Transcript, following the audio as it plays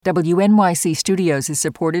WNYC Studios is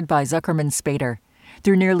supported by Zuckerman Spader.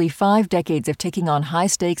 Through nearly 5 decades of taking on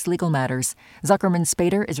high-stakes legal matters, Zuckerman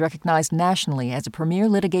Spader is recognized nationally as a premier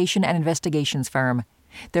litigation and investigations firm.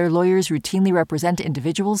 Their lawyers routinely represent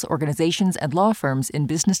individuals, organizations, and law firms in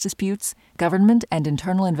business disputes, government and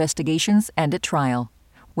internal investigations, and at trial.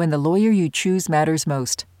 When the lawyer you choose matters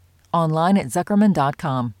most. Online at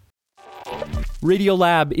Zuckerman.com.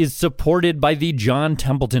 Radiolab is supported by the John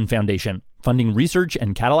Templeton Foundation, funding research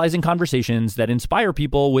and catalyzing conversations that inspire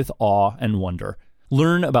people with awe and wonder.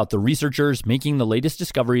 Learn about the researchers making the latest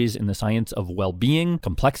discoveries in the science of well-being,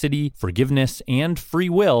 complexity, forgiveness, and free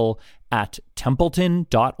will at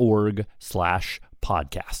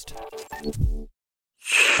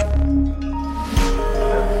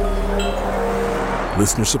templeton.org/podcast.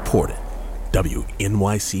 Listener supported.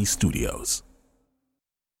 WNYC Studios.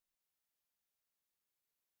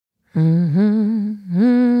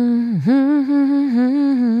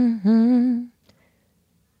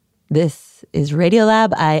 This is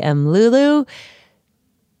Radiolab. I am Lulu.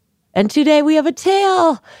 And today we have a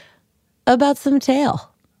tale about some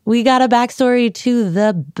tail. We got a backstory to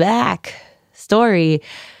the back story.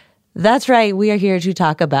 That's right. We are here to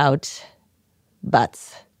talk about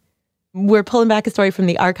butts. We're pulling back a story from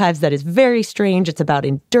the archives that is very strange. It's about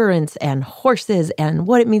endurance and horses and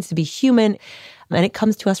what it means to be human. And it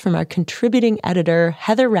comes to us from our contributing editor,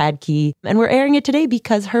 Heather Radke. And we're airing it today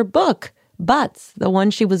because her book, Butts, the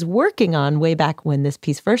one she was working on way back when this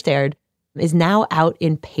piece first aired, is now out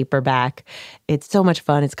in paperback. It's so much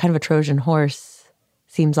fun. It's kind of a Trojan horse.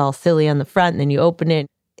 Seems all silly on the front, and then you open it.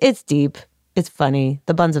 It's deep. It's funny.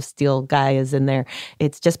 The Buns of Steel guy is in there.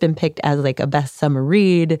 It's just been picked as like a best summer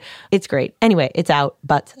read. It's great. Anyway, it's out.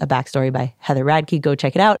 Butts, a backstory by Heather Radke. Go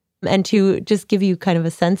check it out. And to just give you kind of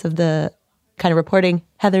a sense of the kind of reporting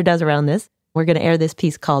Heather does around this, we're going to air this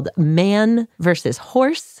piece called Man versus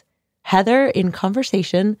Horse. Heather in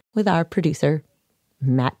conversation with our producer,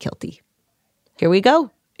 Matt Kilty. Here we go.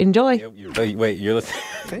 Enjoy. Wait, you're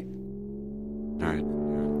listening? All right.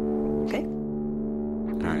 Okay.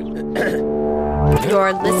 All right.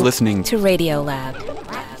 You're Listening to Radiolab.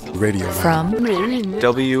 Radio From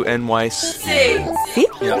WNYC. See?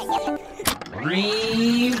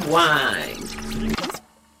 Rewind.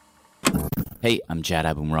 Hey, I'm Jad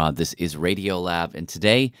Abumrad. This is Radiolab, and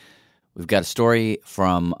today we've got a story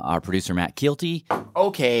from our producer Matt Kilty.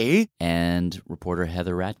 Okay. And reporter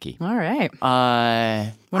Heather Radke. All right.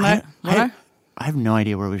 I have no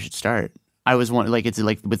idea where we should start. I was wondering, like, it's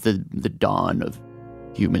like with the dawn of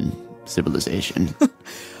human civilization.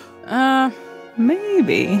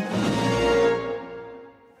 Maybe.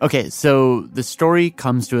 Okay, so the story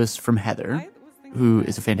comes to us from Heather, who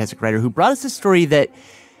is a fantastic writer, who brought us a story that,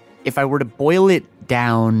 if I were to boil it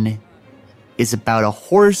down, is about a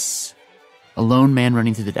horse, a lone man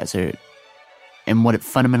running through the desert, and what it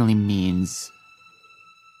fundamentally means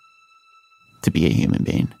to be a human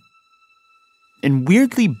being. And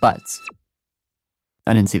weirdly, butts.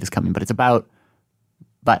 I didn't see this coming, but it's about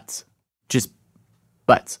butts. Just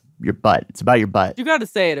butts. Your butt. It's about your butt. You got to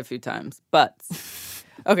say it a few times. Butts.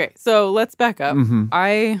 Okay, so let's back up. Mm-hmm.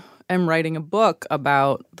 I am writing a book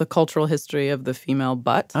about the cultural history of the female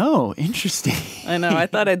butt. Oh, interesting. I know. I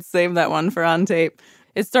thought I'd save that one for on tape.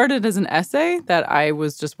 It started as an essay that I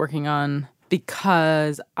was just working on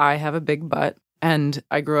because I have a big butt, and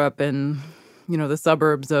I grew up in, the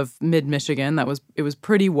suburbs of mid-Michigan. It was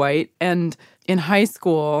pretty white. And in high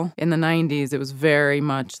school in the 90s, it was very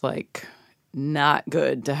much like not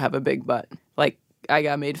good to have a big butt. Like, I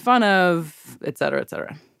got made fun of, et cetera, et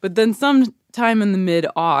cetera. But then sometime in the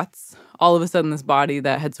mid-aughts, all of a sudden this body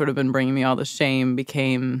that had sort of been bringing me all the shame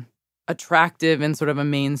became attractive in sort of a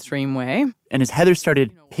mainstream way. And as Heather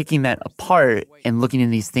started picking that apart and looking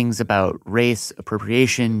in these things about race,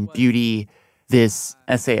 appropriation, beauty, this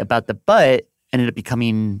essay about the butt ended up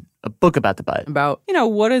becoming a book about the butt. About,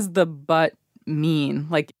 what does the butt mean?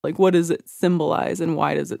 Like what does it symbolize, and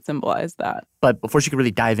why does it symbolize that? But before she could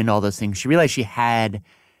really dive into all those things, she realized she had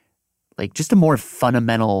just a more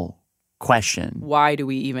fundamental question. Why do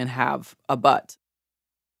we even have a butt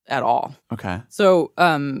at all? Okay. So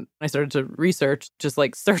I started to research, just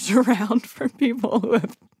search around for people who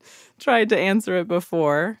have tried to answer it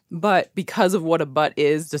before. But because of what a butt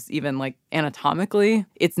is, just even anatomically,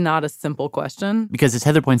 it's not a simple question. Because as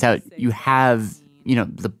Heather points out, you have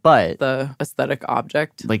the butt. The aesthetic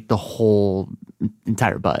object. The whole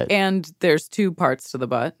entire butt. And there's two parts to the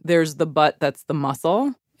butt. There's the butt that's the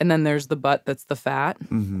muscle, And then there's the butt that's the fat.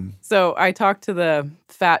 Mm-hmm. So I talked to the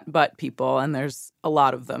fat butt people, and there's a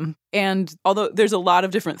lot of them. And although there's a lot of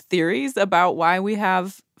different theories about why we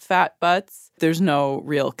have fat butts, there's no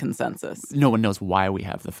real consensus. No one knows why we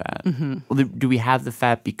have the fat. Mm-hmm. Well, do we have the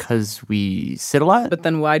fat because we sit a lot? But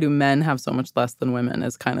then why do men have so much less than women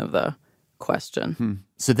is kind of the question.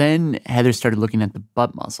 So then Heather started looking at the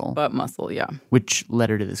butt muscle. Butt muscle, yeah. Which led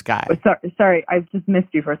her to this guy. Sorry, I just missed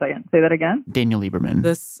you for a second. Say that again. Daniel Lieberman.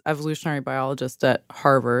 This evolutionary biologist at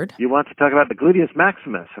Harvard. You want to talk about the gluteus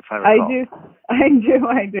maximus, if I recall.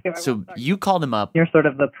 I do. So you called him up. You're sort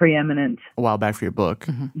of the preeminent a while back for your book.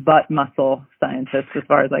 Butt muscle scientist, as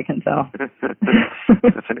far as I can tell.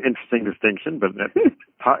 That's an interesting distinction, but it's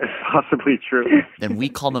possibly true. Then we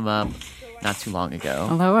called him up not too long ago.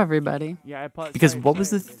 Hello, everybody. Yeah, because what was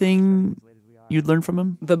the thing you'd learned from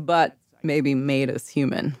him? The butt maybe made us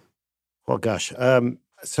human. Well, gosh.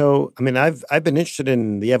 So, I mean, I've been interested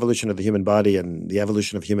in the evolution of the human body and the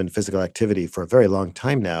evolution of human physical activity for a very long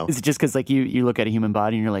time now. Is it just because, like, you look at a human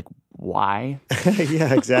body and you're like, why?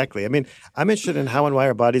 Yeah, exactly. I mean, I'm interested in how and why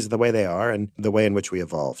our bodies are the way they are and the way in which we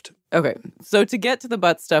evolved. Okay, so to get to the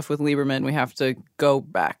butt stuff with Lieberman, we have to go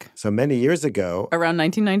back. So many years ago. Around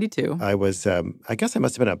 1992. I was, I guess I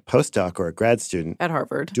must have been a postdoc or a grad student. At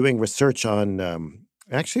Harvard. Doing research on,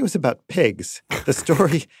 actually it was about pigs. The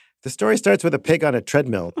story starts with a pig on a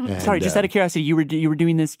treadmill. And, sorry, just out of curiosity, you were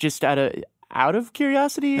doing this just out of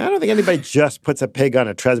curiosity? I don't think anybody just puts a pig on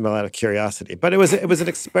a treadmill out of curiosity, but it was an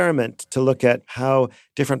experiment to look at how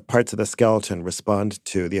different parts of the skeleton respond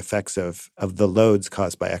to the effects of the loads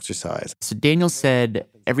caused by exercise. So Daniel said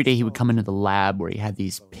every day he would come into the lab where he had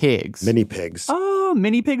these pigs. Mini pigs. Oh,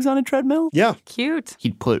 mini pigs on a treadmill? Yeah. Cute.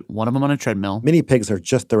 He'd put one of them on a treadmill. Mini pigs are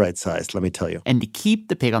just the right size, let me tell you. And to keep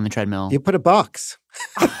the pig on the treadmill, you put a box.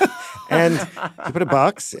 And you put a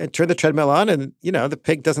box and turn the treadmill on, and, the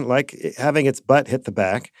pig doesn't like having its butt hit the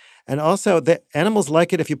back. And also, the animals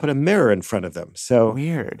like it if you put a mirror in front of them. So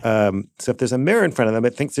weird. So if there's a mirror in front of them,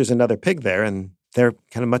 it thinks there's another pig there, and they're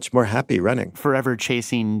kind of much more happy running. Forever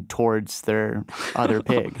chasing towards their other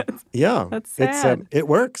pig. Yeah. That's sad. It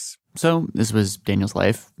works. So this was Daniel's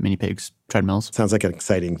life, mini pigs, treadmills. Sounds like an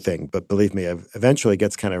exciting thing, but believe me, eventually it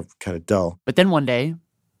gets kind of dull. But then one day,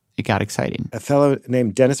 it got exciting. A fellow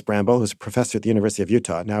named Dennis Bramble, who's a professor at the University of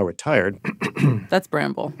Utah, now retired. That's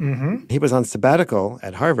Bramble. Mm-hmm. He was on sabbatical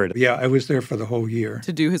at Harvard. Yeah, I was there for the whole year.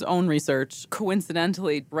 To do his own research,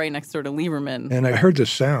 coincidentally, right next door to Lieberman. And I heard the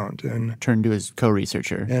sound and turned to his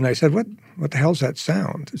co-researcher. And I said, what the hell's that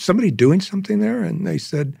sound? Is somebody doing something there? And they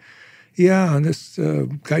said, yeah, and this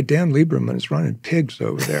guy, Dan Lieberman, is running pigs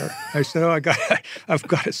over there. I said, I've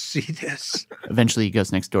got to see this. Eventually, he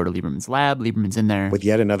goes next door to Lieberman's lab. Lieberman's in there. With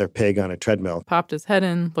yet another pig on a treadmill. Popped his head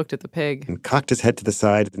in, looked at the pig. And cocked his head to the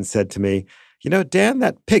side and said to me, Dan,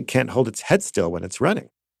 that pig can't hold its head still when it's running.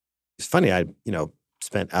 It's funny, I,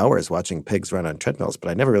 spent hours watching pigs run on treadmills, but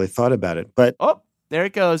I never really thought about it. But oh, there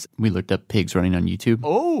it goes. We looked up pigs running on YouTube.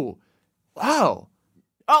 Oh, wow.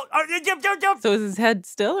 Oh, so is his head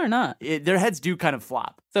still or not? Their heads do kind of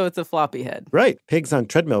flop. So it's a floppy head. Right. Pigs on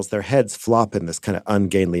treadmills, their heads flop in this kind of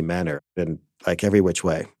ungainly manner and like every which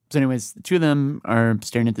way. So anyways, the two of them are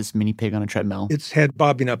staring at this mini pig on a treadmill. Its head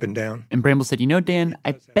bobbing up and down. And Bramble said, Dan,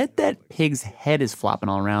 I bet that pig's head is flopping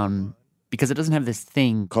all around because it doesn't have this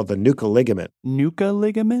thing called the nuchal ligament. Nuchal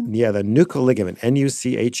ligament? Yeah, the nuchal ligament,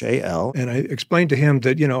 Nuchal. And I explained to him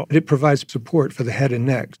that, it provides support for the head and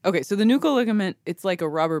neck. Okay, so the nuchal ligament, it's like a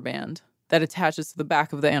rubber band that attaches to the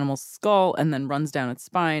back of the animal's skull and then runs down its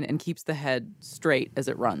spine and keeps the head straight as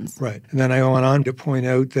it runs. Right. And then I went on to point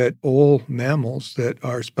out that all mammals that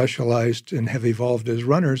are specialized and have evolved as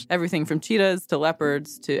runners, everything from cheetahs to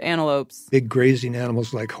leopards to antelopes, big grazing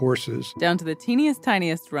animals like horses, down to the teeniest,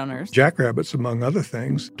 tiniest runners, jackrabbits, among other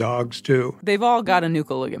things, dogs too. They've all got a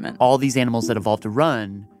nuchal ligament. All these animals that evolved to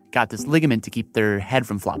run got this ligament to keep their head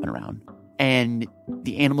from flopping around. And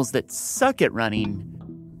the animals that suck at running,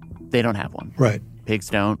 they don't have one. Right. Pigs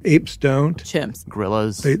don't. Apes don't. Chimps.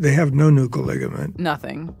 Gorillas. They have no nuchal ligament.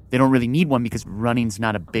 Nothing. They don't really need one because running's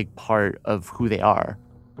not a big part of who they are.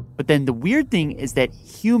 But then the weird thing is that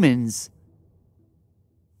humans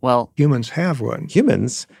have one.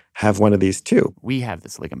 Humans have one of these too. We have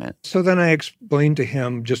this ligament. So then I explained to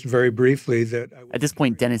him just very briefly that... At this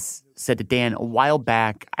point, Dennis said to Dan, a while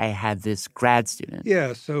back, I had this grad student.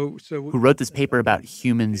 Yeah, so who wrote this paper about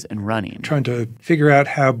humans and running. Trying to figure out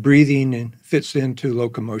how breathing fits into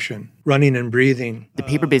locomotion, running and breathing. The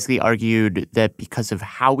paper basically argued that because of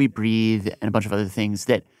how we breathe and a bunch of other things,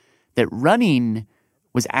 that running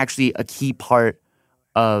was actually a key part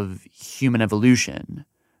of human evolution.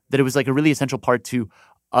 That it was like a really essential part to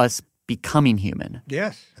us becoming human.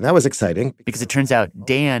 Yes. And that was exciting. Because it turns out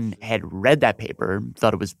Dan had read that paper,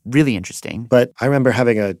 thought it was really interesting. But I remember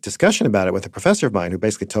having a discussion about it with a professor of mine who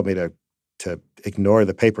basically told me to ignore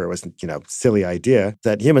the paper. It was, silly idea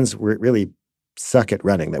that humans were really suck at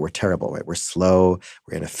running, that we're terrible, right? We're slow,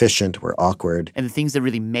 we're inefficient, we're awkward. And the things that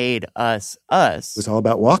really made us It was all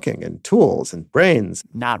about walking and tools and brains.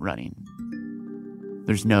 Not running.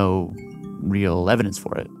 There's no real evidence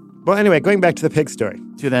for it. Well, anyway, going back to the pig story.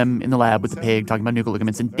 Two of them in the lab with the pig talking about nuchal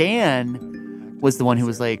ligaments. And Dan was the one who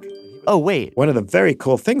was like, oh, wait. One of the very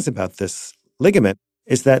cool things about this ligament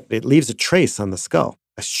is that it leaves a trace on the skull,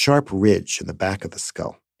 a sharp ridge in the back of the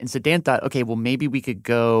skull. And so Dan thought, okay, well, maybe we could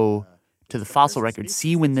go to the fossil record,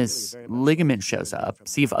 see when this ligament shows up,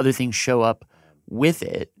 see if other things show up with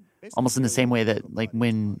it, almost in the same way that, like,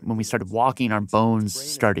 when we started walking, our bones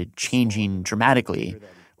started changing dramatically.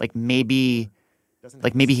 Like maybe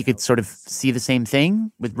he could sort of see the same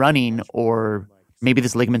thing with running, or maybe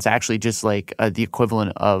this ligament's actually just like the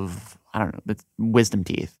equivalent of, I don't know, wisdom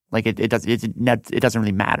teeth. Like it doesn't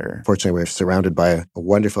really matter. Fortunately, we're surrounded by a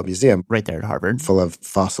wonderful museum right there at Harvard, full of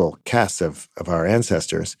fossil casts of our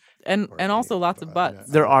ancestors. And also lots of butts.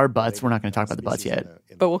 There are butts. We're not going to talk about the butts yet.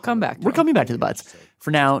 But we'll come back. We're coming back to the butts.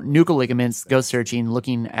 For now, nuchal ligaments, go searching,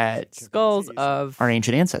 looking at skulls of our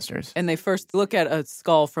ancient ancestors. And they first look at a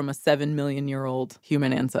skull from a 7 million year old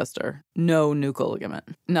human ancestor. No nuchal ligament.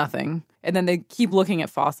 Nothing. And then they keep looking at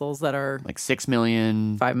fossils that are like 6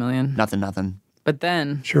 million, 5 million. Nothing. But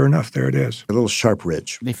then, sure enough, there it is. A little sharp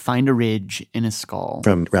ridge. They find a ridge in a skull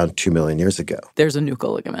from around 2 million years ago. There's a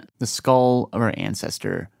nuchal ligament. The skull of our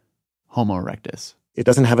ancestor, Homo erectus. It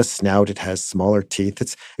doesn't have a snout. It has smaller teeth.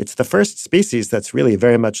 It's the first species that's really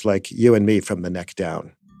very much like you and me from the neck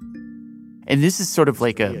down. And this is sort of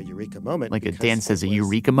like a eureka moment. Like Dan says, a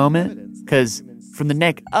eureka moment. Because from the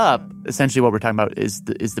neck up, essentially what we're talking about is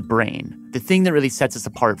the brain. The thing that really sets us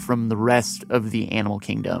apart from the rest of the animal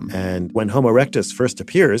kingdom. And when Homo erectus first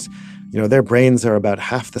appears, their brains are about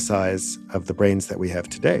half the size of the brains that we have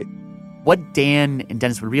today. What Dan and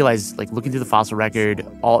Dennis would realize, like looking through the fossil record,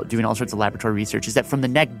 doing all sorts of laboratory research, is that from the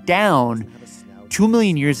neck down, 2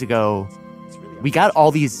 million years ago, we got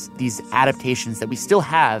all these adaptations that we still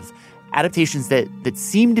have, adaptations that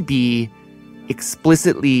seem to be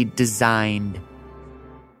explicitly designed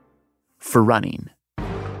for running.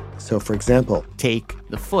 So, for example, take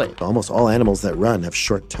the foot. Almost all animals that run have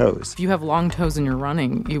short toes. If you have long toes and you're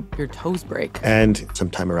running, your toes break. And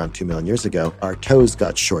sometime around 2 million years ago, our toes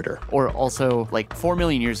got shorter. Or also, like 4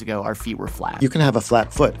 million years ago, our feet were flat. You can have a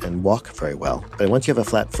flat foot and walk very well. But once you have a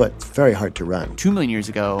flat foot, it's very hard to run. 2 million years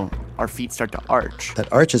ago, our feet start to arch.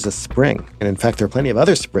 That arch is a spring. And in fact, there are plenty of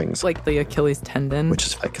other springs. Like the Achilles tendon. Which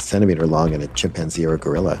is like a centimeter long in a chimpanzee or a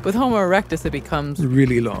gorilla. With Homo erectus, it becomes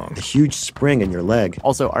really long. A huge spring in your leg.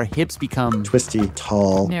 Also, our hips become twisty,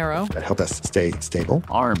 tall, narrow, that help us stay stable.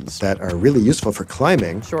 Arms that are really useful for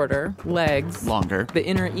climbing. Shorter. Legs longer. The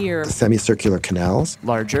inner ear. The semicircular canals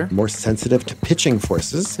larger. More sensitive to pitching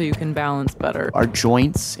forces. So you can balance better. Our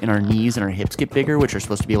joints in our knees and our hips get bigger, which are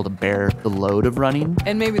supposed to be able to bear the load of running.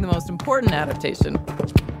 And maybe the most important adaptation,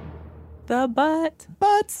 the butt.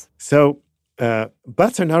 Butts. So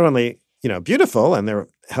butts are not only beautiful, and they're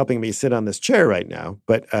helping me sit on this chair right now.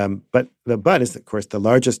 But the butt is, of course, the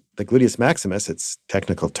largest. The gluteus maximus, its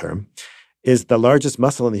technical term, is the largest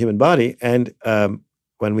muscle in the human body. And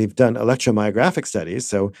when we've done electromyographic studies,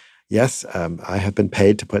 so yes, I have been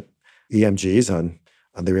paid to put EMGs on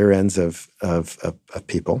the rear ends of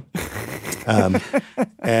people,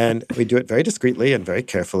 and we do it very discreetly and very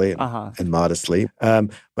carefully and modestly.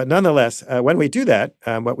 But nonetheless, when we do that,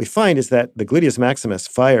 what we find is that the gluteus maximus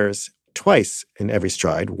fires twice in every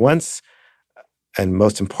stride. Once, and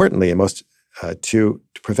most importantly, to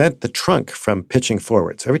prevent the trunk from pitching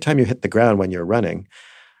forward. So every time you hit the ground when you're running,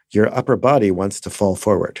 your upper body wants to fall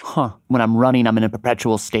forward. When I'm running, I'm in a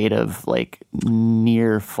perpetual state of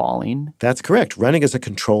near falling. That's correct. Running is a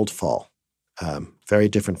controlled fall. Very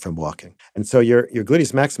different from walking. And so your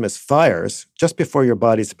gluteus maximus fires just before your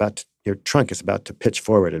trunk is about to pitch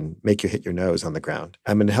forward and make you hit your nose on the ground.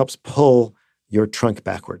 And it helps pull your trunk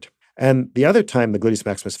backward. And the other time the gluteus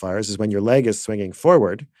maximus fires is when your leg is swinging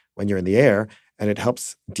forward, when you're in the air, and it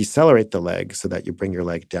helps decelerate the leg so that you bring your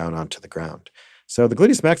leg down onto the ground. So the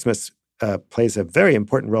gluteus maximus plays a very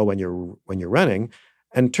important role when you're running,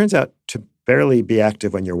 and turns out to barely be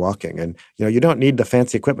active when you're walking. And you don't need the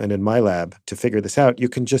fancy equipment in my lab to figure this out. You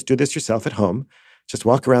can just do this yourself at home. Just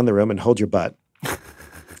walk around the room and hold your butt,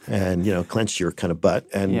 and clench your kind of butt.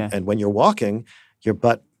 And when you're walking, your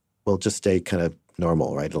butt will just stay kind of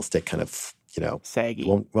normal, right? It'll stay kind of saggy.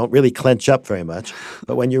 Won't really clench up very much.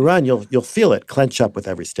 But when you run, you'll feel it clench up with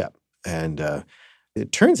every step. And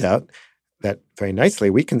it turns out that very nicely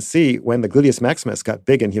we can see when the gluteus maximus got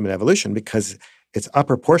big in human evolution because its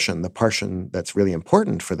upper portion, the portion that's really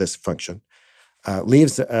important for this function,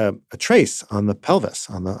 leaves a trace on the pelvis,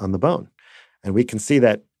 on the bone. And we can see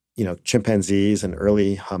that, chimpanzees and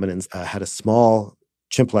early hominins had a small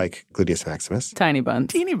chimp-like gluteus maximus. Tiny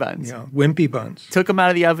buns. Teeny buns. Yeah, wimpy buns. Took them out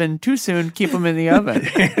of the oven too soon, keep them in the oven.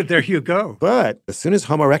 There you go. But as soon as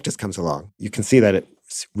Homo erectus comes along, you can see that it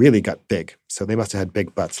really got big. So they must have had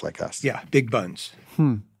big butts like us. Yeah, big buns.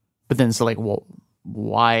 But then well,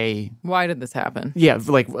 why? Why did this happen? Yeah,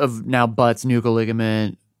 of now butts, nuchal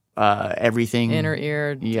ligament, everything. Inner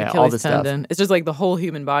ear, yeah, Achilles all the tendon. stuff. It's just like the whole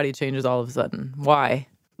human body changes all of a sudden. Why?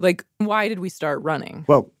 Like, why did we start running?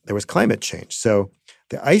 Well, there was climate change. So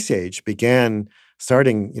the Ice Age began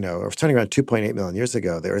starting around 2.8 million years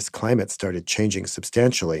ago. The Earth's climate started changing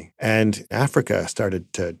substantially, and Africa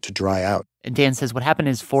started to dry out. And Dan says what happened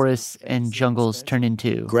is forests and jungles turned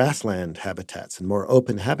into grassland habitats and more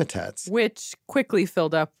open habitats. Which quickly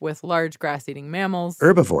filled up with large grass-eating mammals.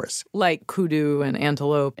 Herbivores. Like kudu and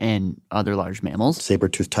antelope. And other large mammals.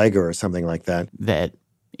 Saber-toothed tiger or something like that. That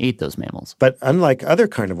ate those mammals. But unlike other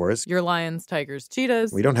carnivores, your lions, tigers,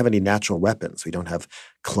 cheetahs, we don't have any natural weapons. We don't have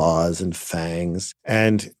claws and fangs.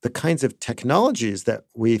 And the kinds of technologies that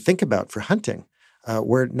we think about for hunting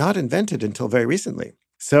were not invented until very recently.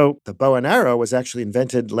 So the bow and arrow was actually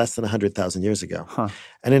invented less than 100,000 years ago.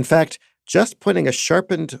 And in fact, just putting a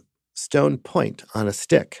sharpened stone point on a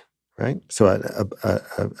stick, right? So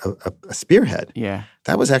a spearhead. Yeah.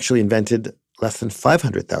 That was actually invented less than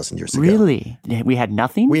 500,000 years ago. Really? We had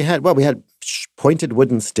nothing? We had pointed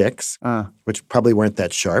wooden sticks, which probably weren't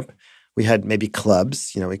that sharp. We had maybe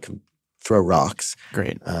clubs, we could throw rocks.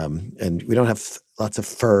 Great. And we don't have lots of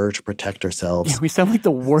fur to protect ourselves. Yeah, we sound like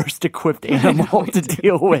the worst equipped animal to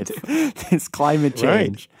deal with this climate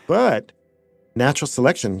change. Right. But natural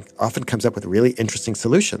selection often comes up with really interesting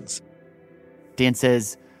solutions. Dan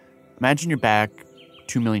says, imagine you're back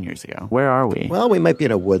 2 million years ago. Where are we? Well, we might be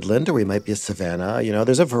in a woodland or we might be a savanna.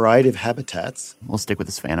 There's a variety of habitats. We'll stick with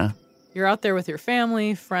the savanna. You're out there with your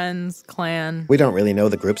family, friends, clan. We don't really know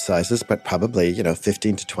the group sizes, but probably,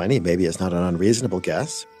 15 to 20 maybe is not an unreasonable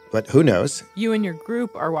guess. But who knows? You and your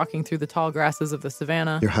group are walking through the tall grasses of the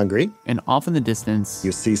savanna. You're hungry. And off in the distance,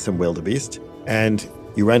 you see some wildebeest and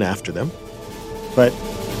you run after them. But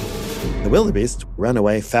the wildebeest run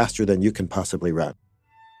away faster than you can possibly run.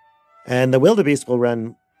 And the wildebeest will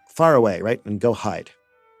run far away, right, and go hide.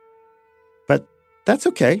 But that's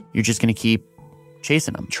okay. You're just going to keep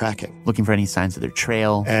chasing them. Tracking. Looking for any signs of their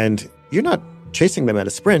trail. And you're not chasing them at a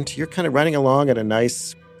sprint. You're kind of running along at a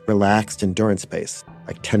nice, relaxed endurance pace,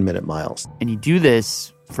 like 10-minute miles. And you do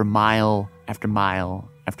this for mile after mile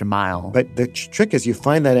after mile. But the trick is you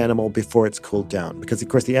find that animal before it's cooled down. Because, of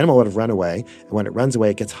course, the animal would have run away. And when it runs away,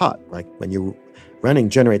 it gets hot. Like when you running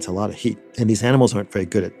generates a lot of heat. And these animals aren't very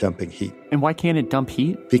good at dumping heat. And why can't it dump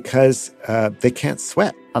heat? Because they can't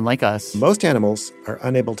sweat. Unlike us. Most animals are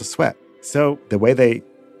unable to sweat. So the way they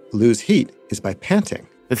lose heat is by panting.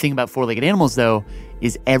 The thing about four-legged animals, though,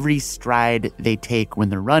 is every stride they take when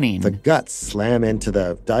they're running, the guts slam into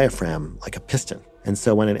the diaphragm like a piston. And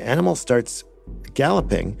so when an animal starts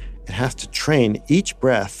galloping, it has to train each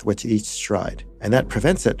breath with each stride. And that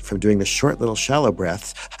prevents it from doing the short little shallow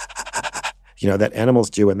breaths, that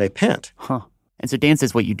animals do when they pant. And so Dan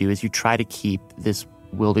says what you do is you try to keep this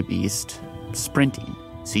wildebeest sprinting.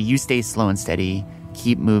 So you stay slow and steady,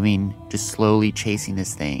 keep moving, just slowly chasing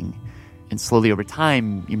this thing. And slowly over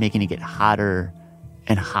time, you're making it get hotter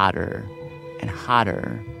and hotter and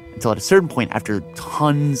hotter until at a certain point, after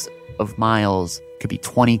tons of miles, could be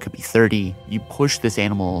 20, could be 30, you push this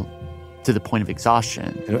animal to the point of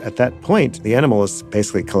exhaustion. And at that point, the animal is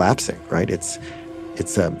basically collapsing, right? Its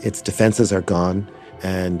defenses are gone,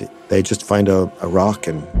 and they just find a rock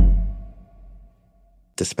and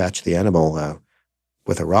dispatch the animal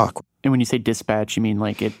with a rock. And when you say dispatch, you mean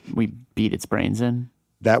like we beat its brains in?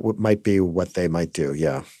 That might be what they might do,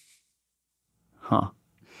 yeah.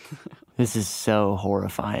 This is so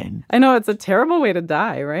horrifying. I know, it's a terrible way to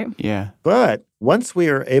die, right? Yeah. But once we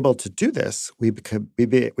are able to do this, we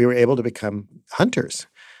were able to become hunters.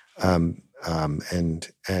 And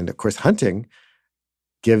of course, hunting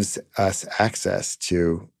gives us access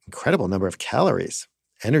to incredible number of calories.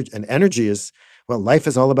 And energy is, life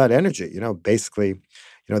is all about energy. Basically,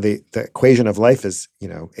 the equation of life is,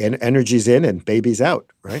 energy's in and baby's out,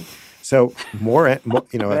 right? So more a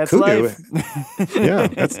kudu, yeah,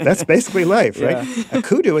 that's basically life, right? Yeah. A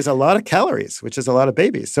kudu is a lot of calories, which is a lot of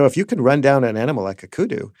babies. So if you can run down an animal like a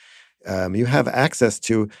kudu, you have access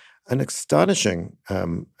to an astonishing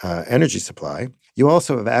energy supply, you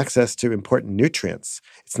also have access to important nutrients.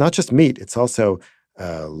 It's not just meat, it's also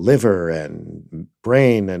liver and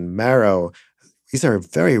brain and marrow. These are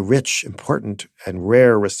very rich, important, and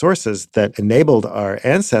rare resources that enabled our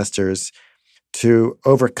ancestors to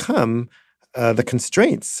overcome the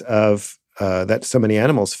constraints of that so many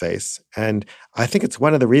animals face. And I think it's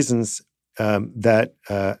one of the reasons that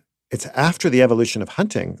it's after the evolution of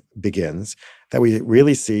hunting begins that we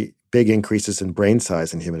really see big increases in brain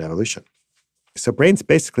size in human evolution. So brains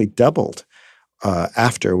basically doubled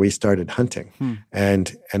after we started hunting.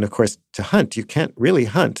 And of course, to hunt, you can't really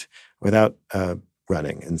hunt without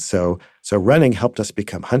running. And so running helped us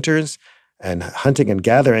become hunters, and hunting and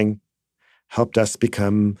gathering helped us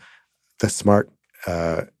become the smart,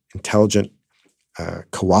 intelligent,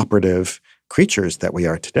 cooperative creatures that we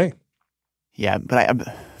are today. Yeah, but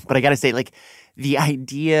I gotta say, like, the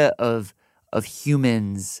idea of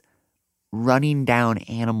humans running down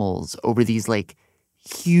animals over these like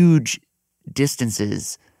huge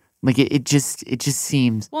distances, like it just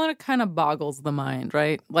seems. Well, and it kind of boggles the mind,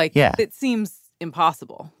 right? Like, yeah. It seems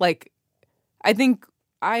impossible. Like, I think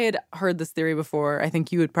I had heard this theory before. I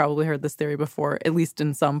think you had probably heard this theory before, at least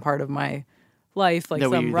in some part of my life. Like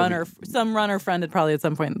some runner friend had probably at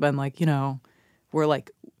some point been like, we're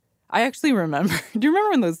like, I actually remember. Do you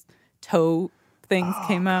remember when those toe things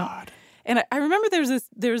came out? God. And I remember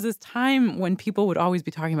there was this time when people would always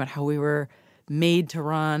be talking about how we were made to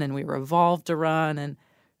run and we were evolved to run, and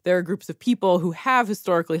there are groups of people who have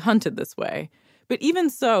historically hunted this way. But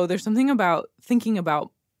even so, there's something about thinking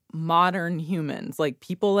about modern humans, like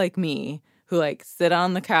people like me who like sit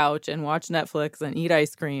on the couch and watch Netflix and eat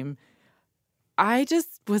ice cream. I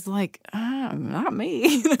just was like, not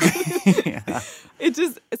me. Yeah.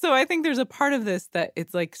 So I think there's a part of this that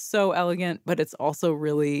it's like so elegant, but it's also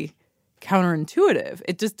really counterintuitive.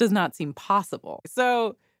 It just does not seem possible.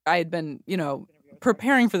 So I had been,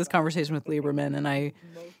 preparing for this conversation with Lieberman, and I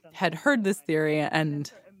had heard this theory,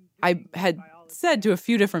 and I had said to a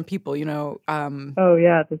few different people, oh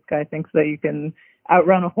yeah, this guy thinks that you can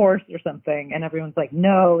outrun a horse or something, and everyone's like,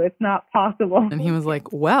 no, it's not possible. And he was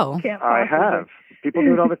like, well, I have. People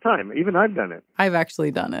do it all the time. Even I've done it. I've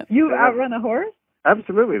actually done it. You outrun a horse?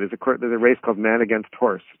 Absolutely. There's a race called Man Against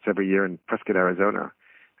Horse. It's every year in Prescott, Arizona.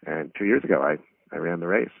 And 2 years ago, I ran the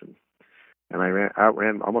race. And I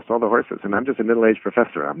outran almost all the horses. And I'm just a middle-aged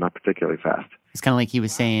professor. I'm not particularly fast. It's kind of like he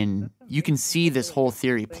was saying, you can see this whole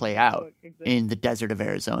theory play out in the desert of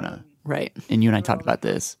Arizona. Right. And you and I talked about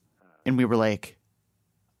this. And we were like,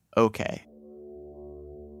 okay.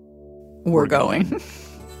 We're going.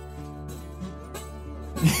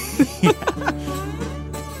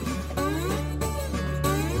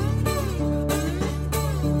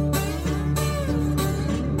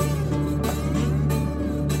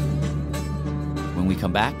 When we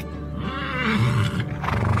come back,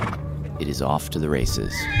 it is off to the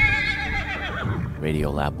races.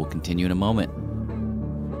 Radiolab will continue in a moment.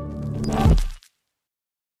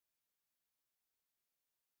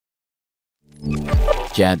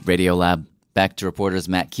 Jad, Radiolab, back to reporters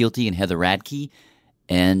Matt Kielty and Heather Radke,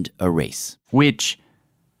 and a race. Which,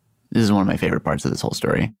 this is one of my favorite parts of this whole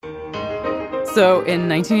story. So in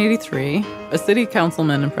 1983, a city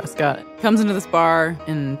councilman in Prescott comes into this bar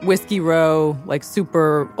in Whiskey Row, like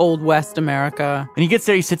super old West America. And he gets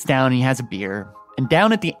there, he sits down, and he has a beer. And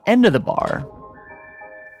down at the end of the bar,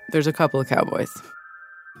 there's a couple of cowboys.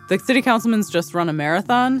 The city councilman's just run a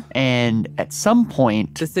marathon. And at some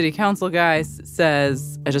point, the city council guy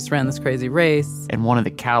says, I just ran this crazy race. And one of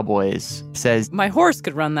the cowboys says, my horse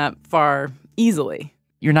could run that far easily.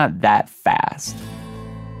 You're not that fast.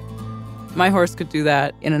 My horse could do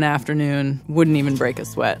that in an afternoon, wouldn't even break a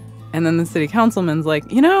sweat. And then the city councilman's like,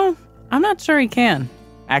 I'm not sure he can.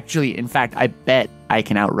 Actually, in fact, I bet I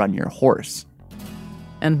can outrun your horse.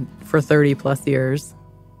 And for 30 plus years,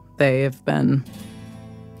 they have been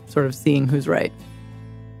sort of seeing who's right.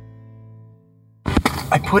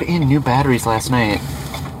 I put in new batteries last night.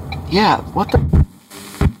 Yeah, what the...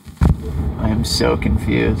 I'm so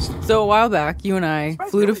confused. So a while back, you and I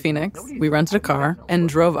flew to Phoenix. We rented a car and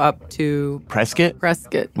drove up to... Prescott?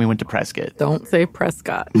 Prescott. We went to Prescott. Don't say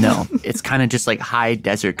Prescott. No, it's kind of just like high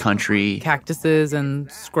desert country. Cactuses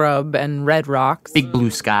and scrub and red rocks. Big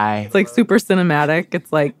blue sky. It's like super cinematic.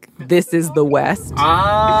 It's like, this is the West.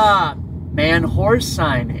 Ah! Man-horse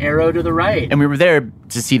sign, arrow to the right. And we were there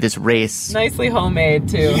to see this race. Nicely homemade,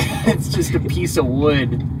 too. Yeah, it's just a piece of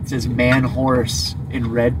wood. It says man-horse in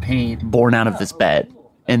red paint. Born out of this bet.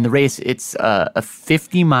 And the race, it's a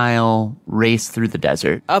 50-mile race through the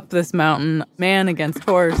desert. Up this mountain, man against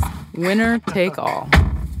horse, winner take all.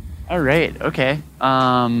 All right, okay.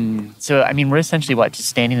 So, I mean, we're essentially just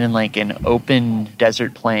standing in like an open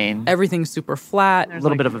desert plain. Everything's super flat. A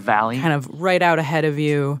little bit of a valley. Kind of right out ahead of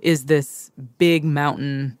you is this big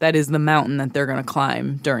mountain that is the mountain that they're going to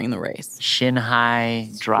climb during the race. Shin-high,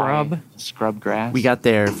 dry scrub grass. We got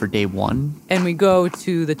there for day 1. And we go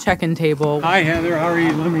to the check-in table. Hi, Heather. How are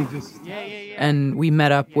you? Let me just... And we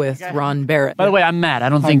met up with Ron Barrett. By the way, I'm Matt.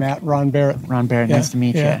 I'm Matt, Ron Barrett. Ron Barrett, nice to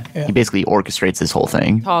meet you. He basically orchestrates this whole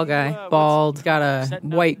thing. Tall guy, bald, got a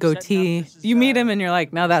white goatee. You meet him and you're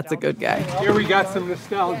like, now that's a good guy. Here we got some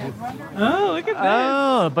nostalgia. Oh, look at this.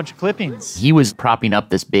 Oh, a bunch of clippings. He was propping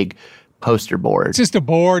up this big poster board. It's just a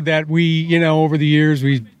board that we, over the years,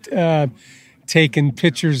 we've taken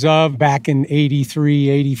pictures of back in 83,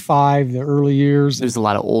 85, the early years. There's a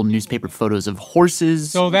lot of old newspaper photos of horses.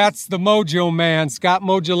 So that's the Mojo Man, Scott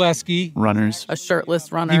Modzelewski. Runners. A shirtless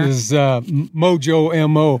runner. He was Mojo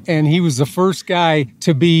M.O., and he was the first guy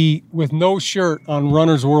to be with no shirt on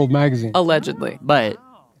Runner's World magazine. Allegedly. But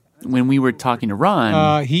when we were talking to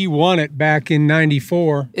Ron... he won it back in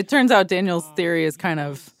 94. It turns out Daniel's theory is kind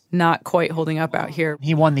of not quite holding up out here.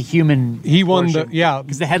 He won the human He won portion.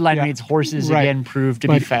 Because the headline reads, horses again proved to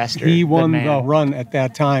be faster. He won the run at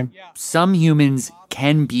that time. Some humans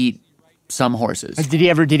can beat some horses. Did he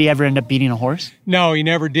ever end up beating a horse? No, he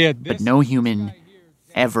never did. But no human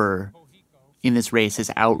ever in this race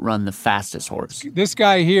has outrun the fastest horse. This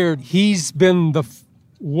guy here, he's been the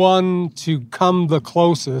one to come the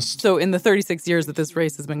closest. So in the 36 years that this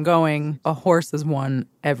race has been going, a horse has won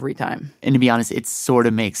every time. And to be honest, it sort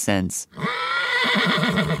of makes sense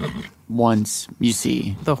once you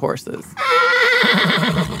see the horses.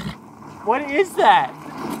 What is that?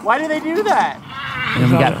 Why do they do that? And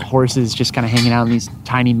then we got horses just kind of hanging out in these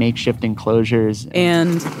tiny makeshift enclosures.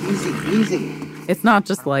 And easy. It's not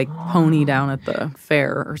just like pony down at the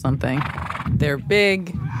fair or something. They're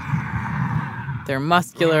big. They're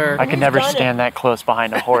muscular. I could never stand that close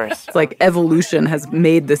behind a horse. It's like evolution has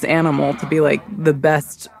made this animal to be like the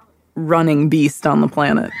best running beast on the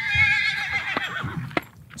planet.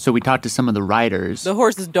 So we talked to some of the riders. The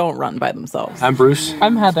horses don't run by themselves. I'm Bruce.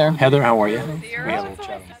 I'm Heather. Heather, how are you?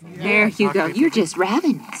 There you go. You're just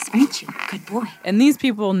ravenous, aren't you? Good boy. And these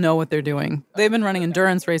people know what they're doing. They've been running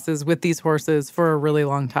endurance races with these horses for a really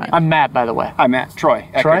long time. I'm Matt, by the way. Hi, Matt. Troy.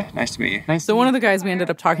 Troy? Nice to meet you. So one of the guys we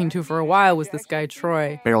ended up talking to for a while was this guy,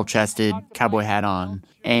 Troy. Barrel-chested, cowboy hat on.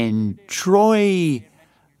 And Troy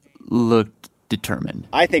looked determined.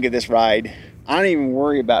 I think of this ride, I don't even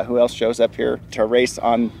worry about who else shows up here to race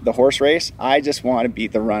on the horse race. I just want to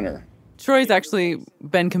beat the runner. Troy's actually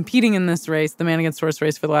been competing in this race, the Man Against Horse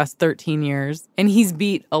race, for the last 13 years, and he's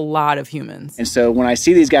beat a lot of humans. And so when I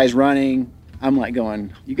see these guys running, I'm like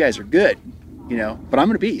going, you guys are good, but I'm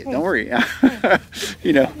going to beat you. Don't worry.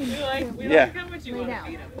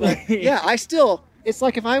 Yeah, I still, it's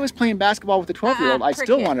like if I was playing basketball with a 12-year-old, I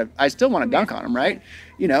still want to dunk on him, right?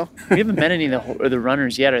 We haven't met any of the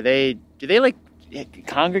runners yet. Do they like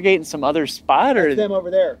congregate in some other spot? Or that's them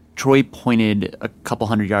over there. Troy pointed a couple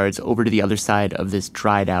hundred yards over to the other side of this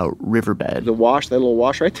dried out riverbed. The wash, that little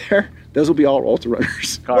wash right there, those will be all ultra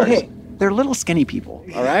runners. Cars. Hey, they're little skinny people,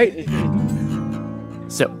 all right?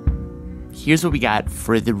 So, here's what we got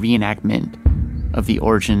for the reenactment of the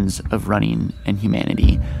origins of running and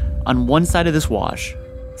humanity. On one side of this wash,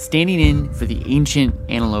 standing in for the ancient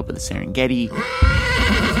antelope of the Serengeti,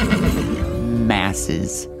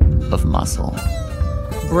 masses of muscle.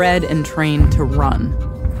 Bred and trained to run.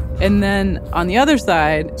 And then on the other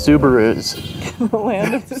side, Subarus.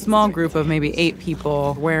 A small group of maybe 8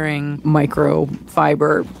 people wearing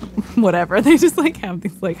microfiber, whatever. They just have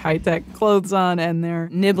these high-tech clothes on, and they're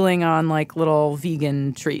nibbling on little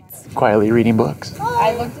vegan treats. Quietly reading books.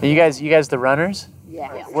 Are you guys the runners?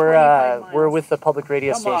 Yeah. We're with the public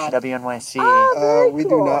radio station, WNYC. We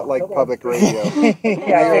do not like public radio.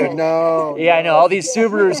 No. Yeah, I know. All these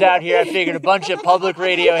Subarus out here, I figured a bunch of public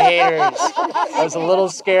radio haters. I was a little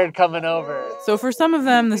scared coming over. So for some of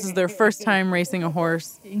them, this is their first time racing a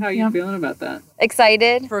horse. How are you feeling about that?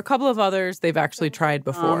 Excited. For a couple of others, they've actually tried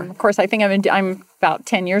before. Of course, I think I'm about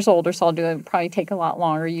 10 years older, so it'll probably take a lot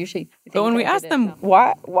longer usually. But when we asked them,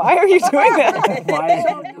 why are you doing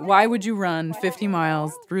that? Why would you run 50 miles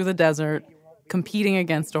through the desert competing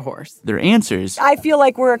against a horse? Their answers, I feel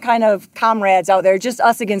like we're kind of comrades out there, just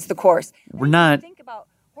us against the course. We're not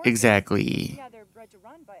exactly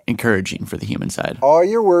encouraging for the human side. All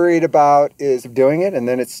you're worried about is doing it, and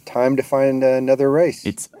then it's time to find another race.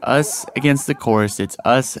 It's us against the course. It's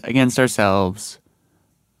us against ourselves.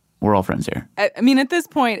 We're all friends here. I mean, at this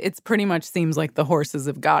point, it's pretty much seems like the horses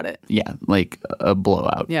have got it. Yeah, like a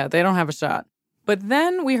blowout. Yeah, they don't have a shot. But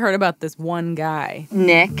then we heard about this one guy.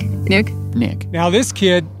 Nick. Now, this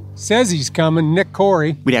kid says he's coming, Nick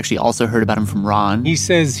Corey. We'd actually also heard about him from Ron. He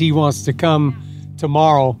says he wants to come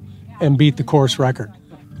tomorrow and beat the course record.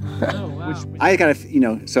 I got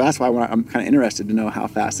to, so that's why I'm kind of interested to know how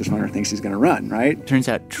fast this runner thinks he's going to run, right? Turns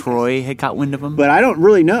out Troy had got wind of him. But I don't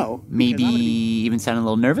really know. Maybe even sounded a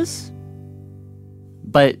little nervous.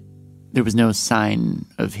 But there was no sign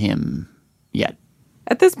of him yet.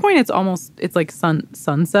 At this point, it's like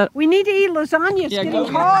sunset. We need to eat lasagna. It's getting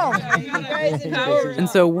cold. And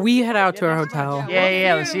so we head out to our hotel.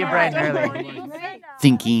 Yeah, let's see you bright and early.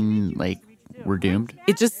 Thinking, like, we're doomed.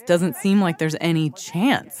 It just doesn't seem like there's any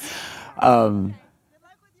chance.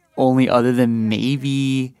 Only other than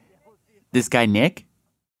maybe this guy, Nick.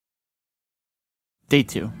 Day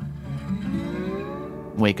 2.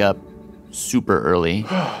 Wake up super early.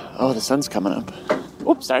 Oh, the sun's coming up.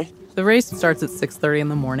 Oops, sorry. The race starts at 6:30 in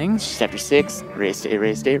the morning. Just after 6, race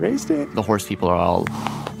day. The horse people are all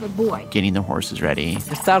getting their horses ready.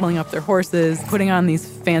 They're saddling up their horses, putting on these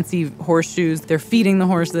fancy horseshoes. They're feeding the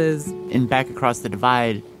horses. And back across the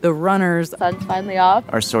divide, the runners Sun's finally up.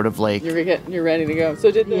 Are sort of like you're ready to go. So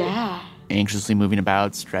anxiously moving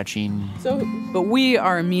about, stretching. But we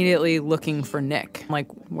are immediately looking for Nick. Like,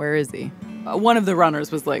 where is he? One of the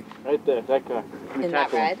runners was like, right there, that car. In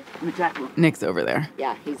that red? Nick's over there.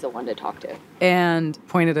 Yeah, he's the one to talk to. And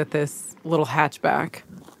pointed at this little hatchback.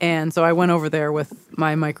 And so I went over there with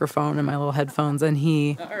my microphone and my little headphones, and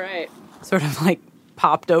he sort of like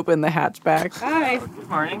popped open the hatchback. Hi. Good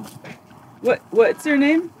morning. What's your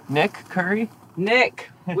name? Nick Curry. Nick.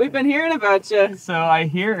 We've been hearing about you. So I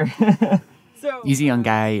hear. Easy young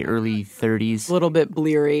guy, early 30s. A little bit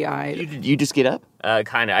bleary-eyed. Did you just get up?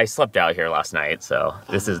 Kind of. I slept out here last night, so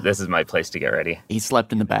this is my place to get ready. He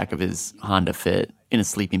slept in the back of his Honda Fit in a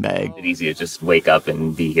sleeping bag. It's easy to just wake up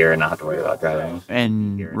and be here and not have to worry about driving.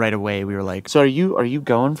 And right away we were like, so are you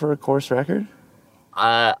going for a course record?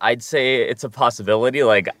 I'd say it's a possibility.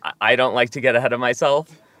 Like, I don't like to get ahead of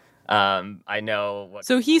myself. I know what...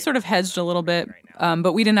 So he sort of hedged a little bit,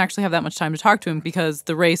 but we didn't actually have that much time to talk to him because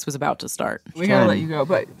the race was about to start. We gotta let you go,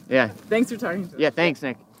 but yeah. Thanks for talking to us. Yeah, thanks,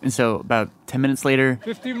 Nick. And so about 10 minutes later...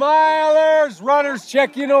 50-milers, runners,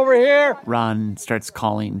 check in over here. Ron starts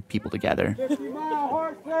calling people together. 50-mile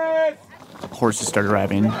horses. Horses start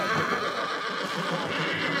arriving.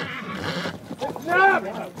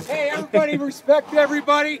 Hey, everybody respect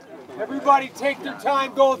everybody. Everybody take their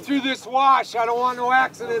time going through this wash. I don't want no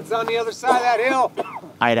accidents on the other side of that hill.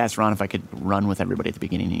 I had asked Ron if I could run with everybody at the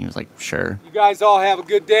beginning, and he was like, sure. You guys all have a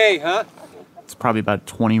good day, huh? It's probably about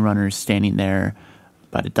 20 runners standing there,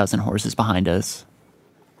 about a dozen horses behind us.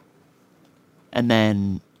 And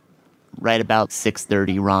then, right about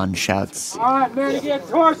 6:30, Ron shouts, all right, man against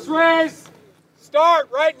horse race. Start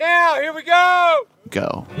right now. Here we go.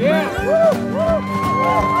 Go. Yeah.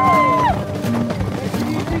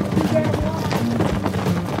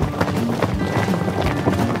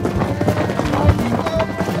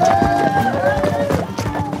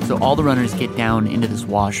 So all the runners get down into this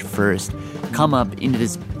wash first, come up into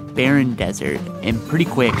this barren desert, and pretty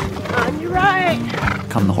quick, On your right.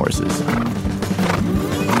 come the horses.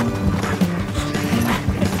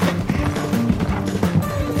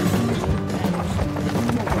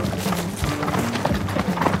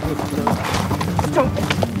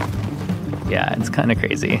 Yeah, it's kind of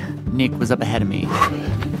crazy. Nick was up ahead of me.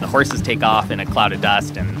 The horses take off in a cloud of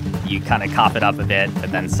dust, and you kind of cough it up a bit,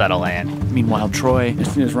 but then settle in. Meanwhile, Troy...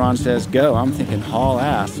 As soon as Ron says go, I'm thinking haul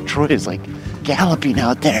ass. Troy is like galloping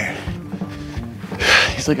out there.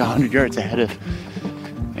 He's like 100 yards ahead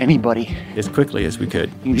of anybody. As quickly as we could.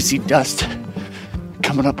 You can just see dust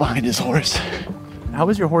coming up behind his horse. How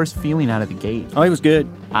was your horse feeling out of the gate? Oh, he was good.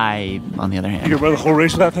 I, on the other hand... You could run the whole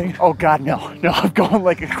race with that thing? Oh, God, no. No, I'm going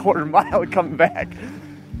like a quarter mile and coming back.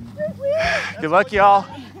 Good luck, y'all.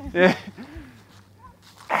 Yeah.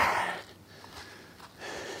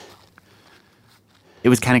 It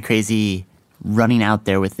was kind of crazy running out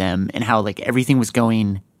there with them and how, like, everything was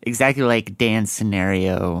going exactly like Dan's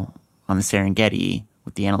scenario on the Serengeti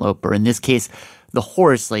with the antelope. Or in this case, the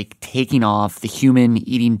horse, like, taking off, the human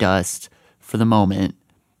eating dust for the moment.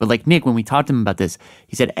 But like Nick, when we talked to him about this,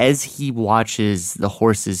 he said as he watches the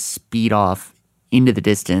horses speed off into the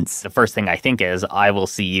distance, the first thing I think is, I will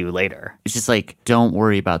see you later. It's just like, don't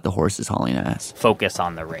worry about the horses hauling ass. Focus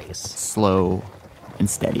on the race. Slow and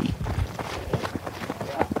steady.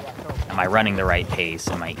 Am I running the right pace?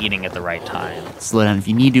 Am I eating at the right time? Slow down if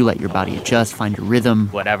you need to, let your body adjust, find your rhythm.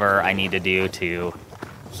 Whatever I need to do to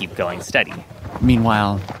keep going steady.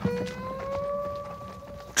 Meanwhile,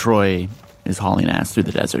 Troy is hauling ass through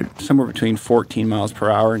the desert. Somewhere between 14 miles per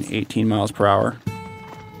hour and 18 miles per hour.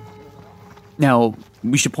 Now,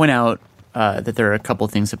 we should point out that there are a couple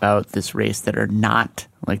things about this race that are not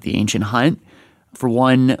like the ancient hunt. For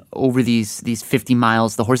one, over these 50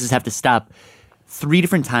 miles, the horses have to stop 3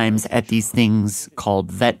 different times at these things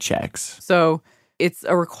called vet checks. So it's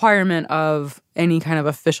a requirement of any kind of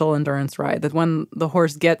official endurance ride that when the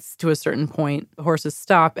horse gets to a certain point, the horses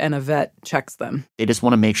stop and a vet checks them. They just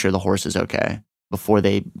want to make sure the horse is okay before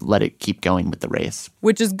they let it keep going with the race.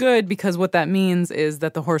 Which is good because what that means is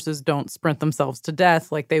that the horses don't sprint themselves to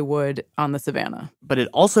death like they would on the savannah. But it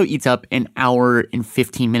also eats up an hour and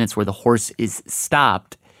 15 minutes where the horse is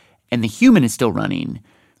stopped and the human is still running,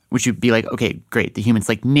 which would be like, okay, great. The humans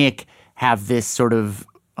like Nick have this sort of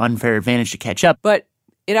unfair advantage to catch up. But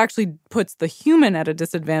it actually puts the human at a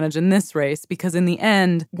disadvantage in this race because in the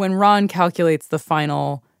end, when Ron calculates the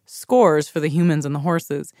final scores for the humans and the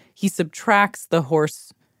horses, he subtracts the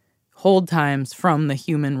horse hold times from the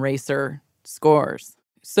human racer scores.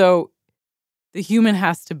 So the human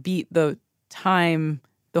has to beat the time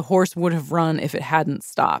the horse would have run if it hadn't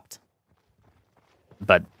stopped.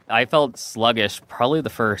 But I felt sluggish probably the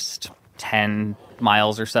first 10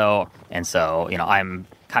 miles or so. And so, I'm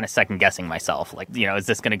kind of second guessing myself. Like, is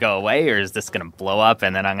this going to go away or is this going to blow up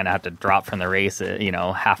and then I'm going to have to drop from the race,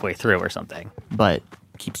 halfway through or something? But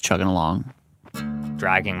keeps chugging along.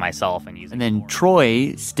 Dragging myself and using. And then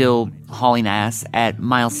Troy, still hauling ass at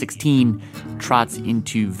mile 16, trots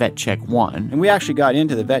into vet check 1. And we actually got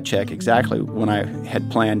into the vet check exactly when I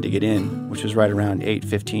had planned to get in, which was right around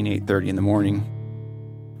 8:15, 8:30 in the morning.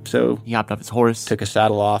 So he hopped off his horse, took a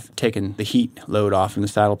saddle off, taking the heat load off from the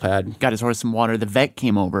saddle pad. Got his horse some water. The vet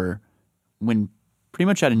came over when pretty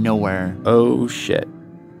much out of nowhere. Oh, shit.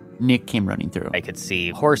 Nick came running through. I could see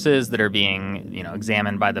horses that are being,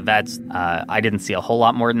 examined by the vets. I didn't see a whole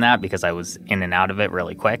lot more than that because I was in and out of it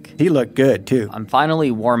really quick. He looked good, too. I'm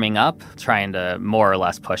finally warming up, trying to more or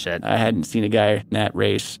less push it. I hadn't seen a guy in that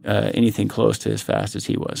race anything close to as fast as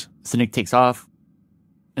he was. So Nick takes off,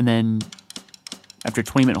 and then after a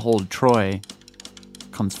 20-minute hold, Troy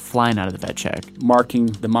comes flying out of the vet check. Marking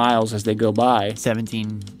the miles as they go by.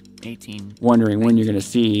 17, 18. Wondering when you're going to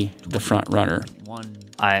see the front runner.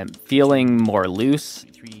 I'm feeling more loose,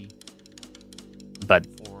 but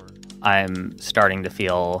I'm starting to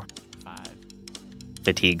feel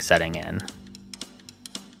fatigue setting in.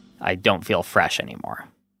 I don't feel fresh anymore.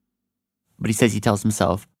 But he tells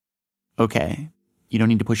himself, okay, you don't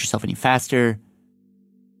need to push yourself any faster.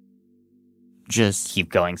 Just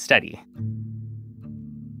keep going steady.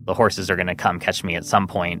 The horses are going to come catch me at some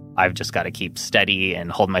point. I've just got to keep steady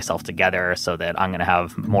and hold myself together so that I'm going to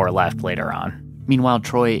have more left later on. Meanwhile,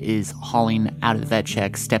 Troy is hauling out of the vet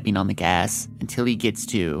check, stepping on the gas until he gets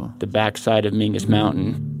to the backside of Mingus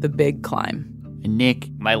Mountain. The big climb. And Nick...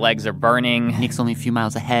 My legs are burning. Nick's only a few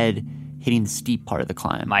miles ahead, hitting the steep part of the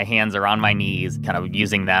climb. My hands are on my knees, kind of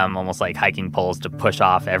using them almost like hiking poles to push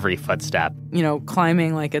off every footstep.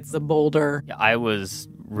 Climbing like it's a boulder. I was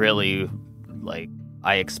really,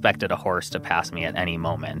 I expected a horse to pass me at any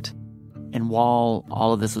moment. And while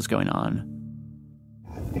all of this was going on,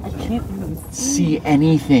 I can't even see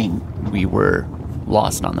anything. We were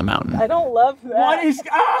lost on the mountain. I don't love that. What is...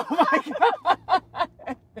 Oh, my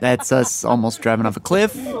God! That's us almost driving off a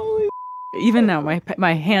cliff. Even now,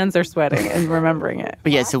 my hands are sweating and remembering it.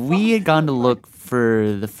 But yeah, so we had gone to look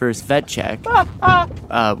for the first vet check.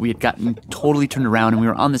 We had gotten totally turned around, and we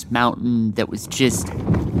were on this mountain that was just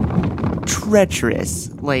treacherous,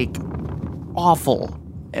 awful.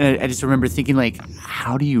 And I just remember thinking,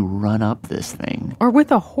 how do you run up this thing? Or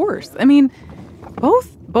with a horse. I mean,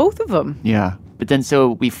 both of them. Yeah. But then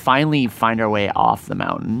so we finally find our way off the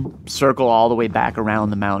mountain, circle all the way back around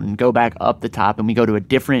the mountain, go back up the top, and we go to a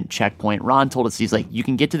different checkpoint. Ron told us, he's like, you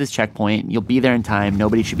can get to this checkpoint. You'll be there in time.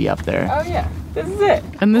 Nobody should be up there. Oh, yeah. This is it.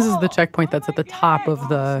 And this is the checkpoint that's at the top of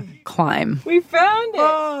the climb. We found it.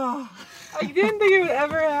 Oh. I didn't think it would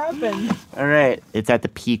ever happen. All right. It's at the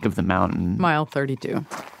peak of the mountain. Mile 32.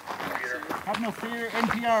 Have no fear,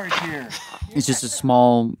 NPR is here. It's just a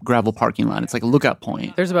small gravel parking lot. It's like a lookout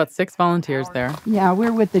point. There's about 6 volunteers there. Yeah,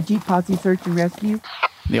 we're with the Jeep Posse Search and Rescue.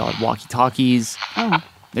 They all had walkie-talkies. Oh.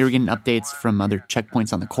 They were getting updates from other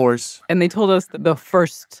checkpoints on the course. And they told us that the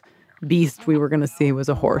first beast we were going to see was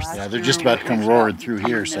a horse. Yeah, they're just about to come roaring through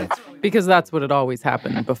here, so. Because that's what had always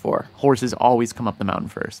happened before. Horses always come up the mountain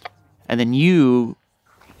first. And then you...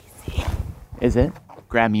 Is it?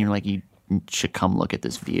 Grab me and you're like, you should come look at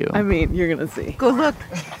this view. I mean, you're going to see. Go look.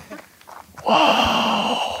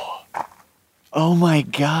 Whoa! Oh my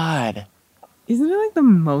God. Isn't it the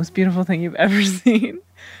most beautiful thing you've ever seen?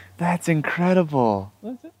 That's incredible.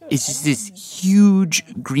 Look at is just this huge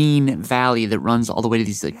green valley that runs all the way to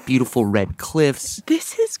these like beautiful red cliffs.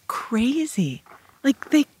 This is crazy.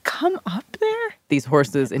 Like, they come up there? These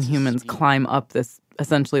horses and humans climb up this,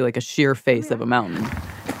 essentially like a sheer face of a mountain.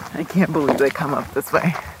 I can't believe they come up this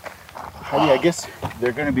way. Heidi, I guess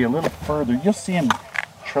they're going to be a little further. You'll see them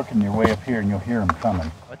trucking their way up here, and you'll hear them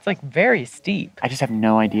coming. It's like very steep. I just have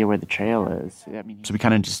no idea where the trail is. So we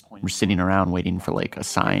kind of just were sitting around waiting for like a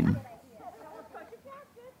sign.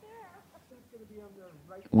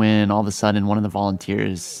 When all of a sudden one of the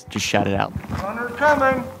volunteers just shouted out, Runner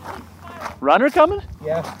coming! "Runner coming?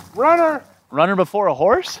 Yeah. Runner! Runner before a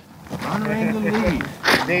horse?" Runner in the lead.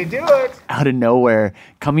 They do it! Out of nowhere,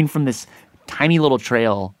 coming from this tiny little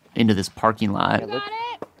trail into this parking lot,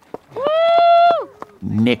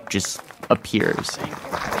 Nick just appears.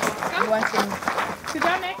 Good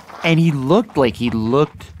job, Nick. And he looked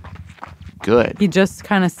good. He just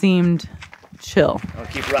kind of seemed chill.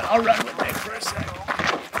 I'll run with Nick for a second.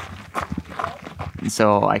 And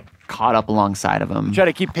so I caught up alongside of him. Try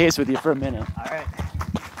to keep pace with you for a minute. All right.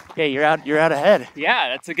 Okay, you're out ahead. Yeah,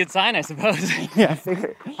 that's a good sign, I suppose. Yeah, I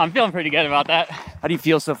figured. I'm feeling pretty good about that. How do you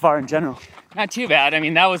feel so far in general? Not too bad. I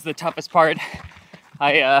mean, that was the toughest part.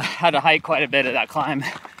 I had to hike quite a bit of that climb.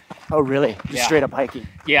 Oh, really? Just straight up hiking?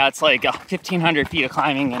 Yeah, it's like 1,500 feet of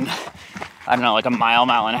climbing and, I don't know, like a mile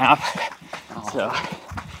and a half. Oh. So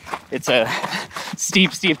it's a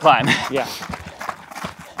steep climb. Yeah.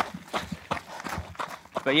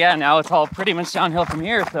 But yeah, now it's all pretty much downhill from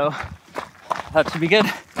here, so that should be good.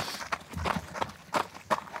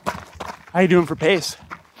 How you doing for pace?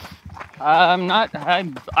 I'm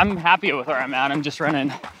happy with where I'm at. I'm just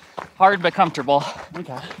running hard but comfortable.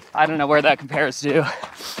 Okay. I don't know where that compares to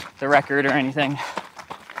the record or anything.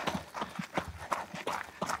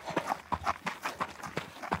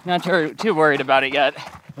 Not too worried about it yet.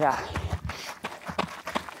 Yeah.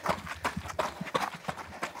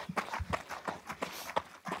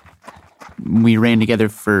 We ran together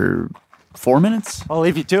for 4 minutes. I'll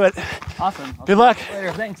leave you to it. Awesome. Good luck.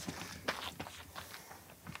 Later, thanks.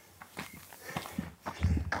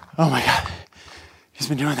 Oh my God. He's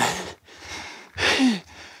been doing that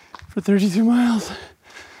for 32 miles.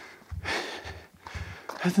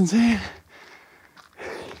 That's insane.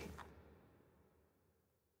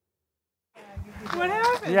 What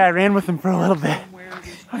happened? Yeah, I ran with him for a little bit.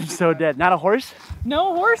 I'm so dead. Not a horse?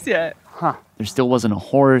 No horse yet. Huh. There still wasn't a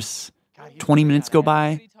horse. 20 minutes go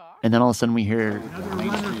by, and then all of a sudden we hear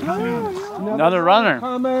another runner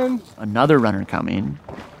coming. Another runner coming.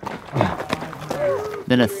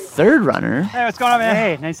 Then a third runner. Hey, what's going on, man?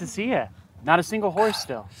 Hey, nice to see you. Not a single horse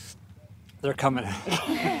still. They're coming.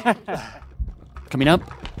 Coming up,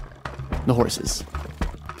 the horses.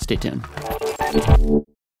 Stay tuned.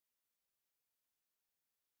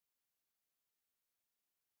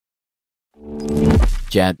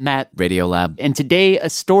 Jad, Matt, Radiolab. And today, a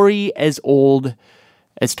story as old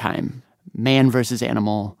as time. Man versus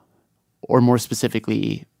animal, or more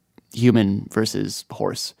specifically, human versus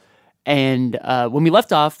horse. And when we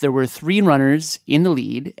left off, there were 3 runners in the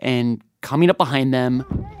lead, and coming up behind them.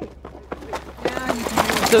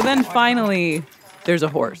 So then finally, there's a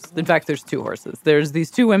horse. In fact, there's 2 horses. There's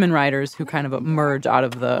these 2 women riders who kind of emerge out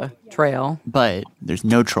of the trail. But there's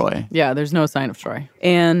no Troy. Yeah, there's no sign of Troy.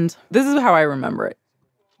 And this is how I remember it.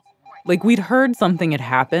 Like, we'd heard something had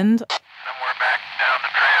happened. Somewhere back down the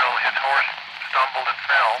trail, his horse stumbled and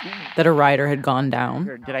fell. That a rider had gone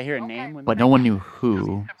down. Did I hear a name? But no one knew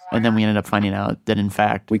who. And then we ended up finding out that, in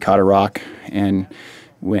fact, We caught a rock and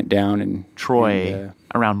went down and... Troy,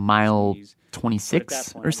 around mile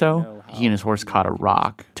 26 or so, he and his horse caught a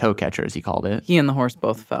rock. Toe catcher, as he called it. He and the horse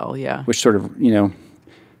both fell, yeah. Which sort of,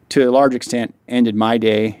 to a large extent, ended my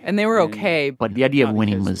day. And they were okay. But the idea of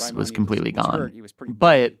winning was completely gone.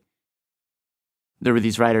 But there were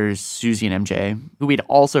these riders, Susie and MJ, who we'd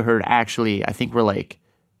also heard actually, I think were like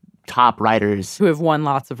top riders. Who have won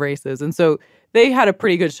lots of races. And so they had a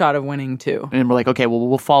pretty good shot of winning too. And we're like, okay, well,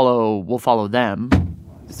 we'll follow them.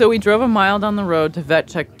 So we drove a mile down the road to Vet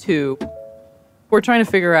Check 2. We're trying to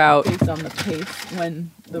figure out, based on the pace,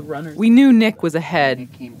 when the runners... We knew Nick was ahead,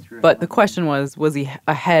 but the question was he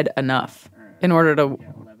ahead enough in order to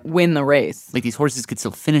win the race? Like, these horses could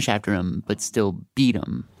still finish after him, but still beat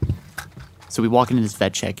him. So we walk into this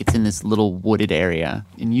vet check. It's in this little wooded area.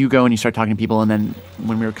 And you go and you start talking to people. And then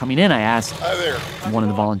when we were coming in, I asked one of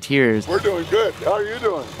the volunteers. We're doing good. How are you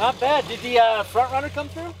doing? Not bad. Did the front runner come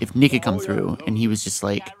through? If Nick had come through. And he was just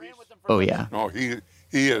like, oh, yeah. No, he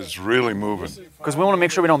is really moving. Because we want to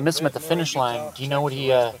make sure we don't miss him at the finish line. Do you know what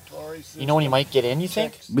when he might get in, you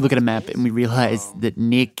think? We look at a map and we realize that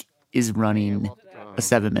Nick is running a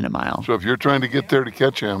 7-minute mile. So if you're trying to get there to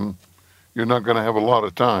catch him, you're not going to have a lot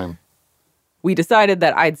of time. We decided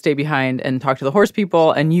that I'd stay behind and talk to the horse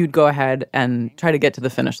people, and you'd go ahead and try to get to the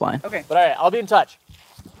finish line. Okay. But all right, I'll be in touch.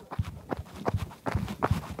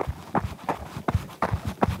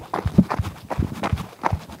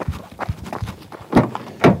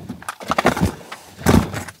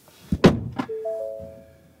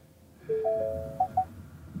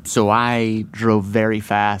 So I drove very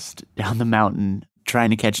fast down the mountain trying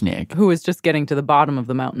to catch Nick. Who was just getting to the bottom of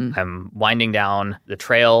the mountain. I'm winding down the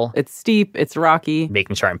trail. It's steep, it's rocky.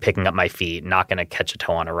 Making sure I'm picking up my feet, not going to catch a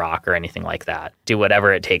toe on a rock or anything like that. Do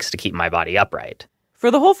whatever it takes to keep my body upright.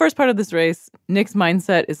 For the whole first part of this race, Nick's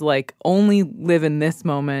mindset is like, only live in this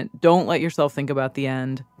moment. Don't let yourself think about the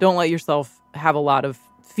end. Don't let yourself have a lot of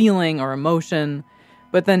feeling or emotion.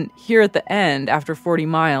 But then here at the end, after 40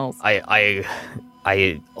 miles...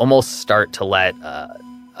 I almost start to let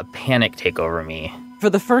a panic take over me.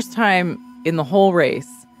 For the first time in the whole race,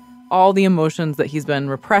 all the emotions that he's been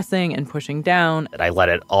repressing and pushing down... I let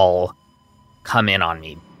it all come in on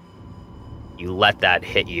me. You let that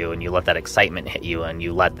hit you, and you let that excitement hit you, and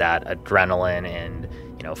you let that adrenaline and,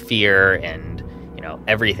 fear and,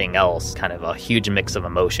 everything else, kind of a huge mix of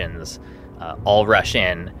emotions, all rush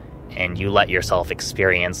in. And you let yourself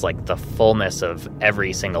experience like the fullness of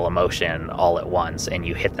every single emotion all at once, and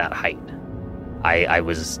you hit that height. I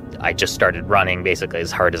just started running basically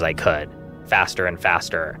as hard as I could, faster and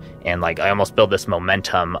faster, and I almost built this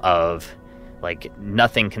momentum of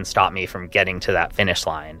nothing can stop me from getting to that finish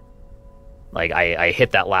line. I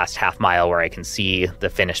hit that last half mile where I can see the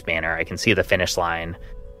finish banner, I can see the finish line.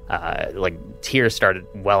 Tears started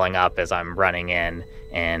welling up as I'm running in,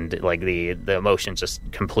 and the emotions just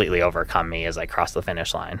completely overcome me as I cross the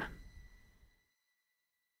finish line.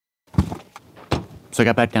 So I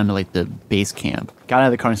got back down to the base camp, got out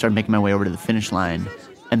of the car and started making my way over to the finish line,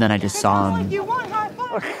 and then I just saw him You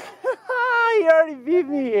already beat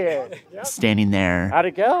me here. standing there. How'd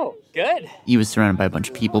it go? Good. He was surrounded by a bunch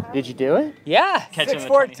of people. Did you do it? Yeah.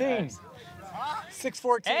 6:14.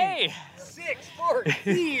 6:14. Hey.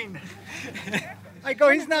 6:14. I go,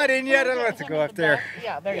 he's not in yet. I don't have to go up there.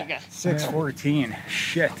 Yeah, there you go. 6:14.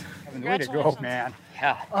 Shit. Way to go, man.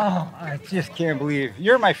 Yeah. Oh, I just can't believe.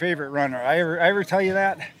 You're my favorite runner. I ever tell you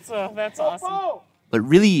that? So that's awesome. But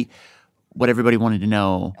really, what everybody wanted to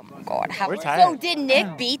know God, so did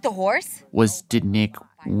Nick beat the horse? was, did Nick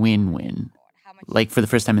win? For the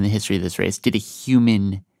first time in the history of this race, did a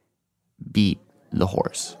human beat the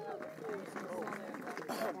horse?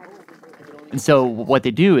 And so what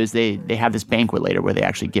they do is they have this banquet later where they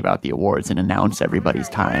actually give out the awards and announce everybody's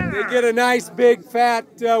time. They get a nice big fat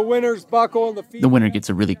winner's buckle in the feet. The winner gets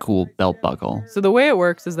a really cool belt buckle. So the way it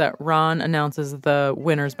works is that Ron announces the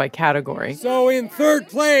winners by category. So in third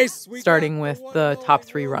place, starting with the top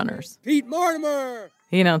 3 runners. Pete Mortimer.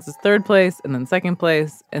 He announces third place and then second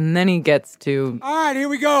place, and then he gets to... All right, here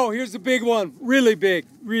we go. Here's the big one. Really big.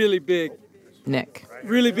 Really big. Nick.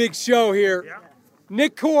 Really big show here.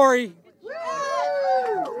 Nick Corey.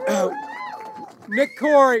 Nick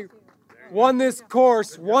Corey won this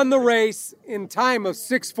course, won the race in time of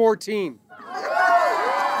 6:14.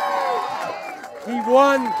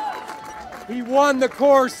 He won the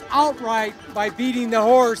course outright by beating the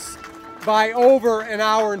horse by over an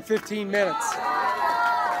hour and 15 minutes.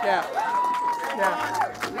 Yeah.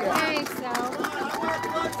 Okay, so.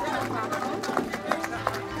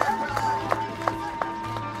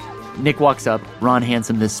 Nick walks up, Ron hands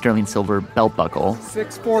him this sterling silver belt buckle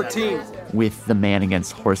 6:14. with the Man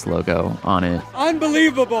Against Horse logo on it.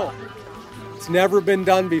 Unbelievable. It's never been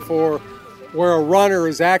done before where a runner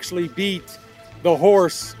has actually beat the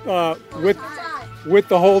horse with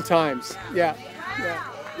the whole times. Yeah.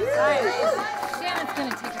 Shannon's going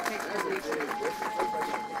to take a picture.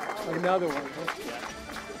 Another one.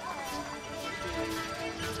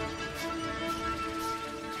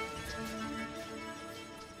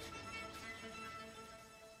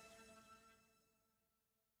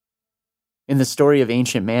 In the story of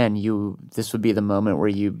Ancient Man, this would be the moment where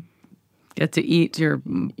you get to eat your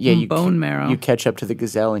bone marrow. You catch up to the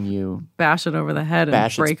gazelle and you bash it over the head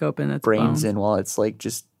and break open its brains bones. in while it's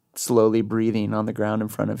just slowly breathing on the ground in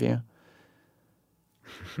front of you.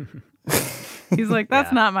 He's like,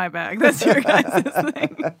 that's not my bag. That's your guys'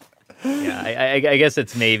 thing. Yeah, I guess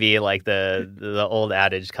it's maybe the old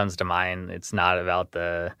adage comes to mind. It's not about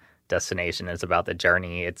the destination. It's about the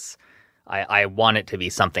journey. I want it to be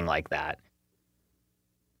something like that.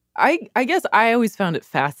 I guess I always found it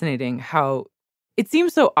fascinating how it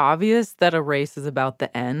seems so obvious that a race is about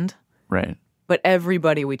the end. Right. But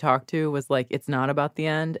everybody we talked to was like, it's not about the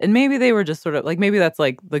end. And maybe they were just sort of like, maybe that's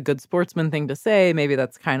like the good sportsman thing to say. Maybe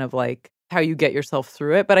that's kind of like how you get yourself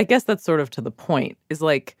through it. But I guess that's sort of to the point, is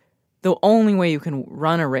like the only way you can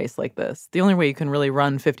run a race like this, the only way you can really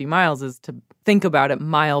run 50 miles is to think about it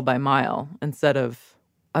mile by mile instead of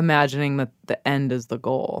imagining that the end is the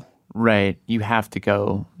goal. Right. You have to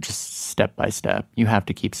go just step by step. You have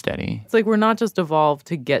to keep steady. It's like we're not just evolved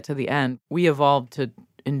to get to the end. We evolved to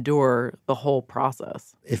endure the whole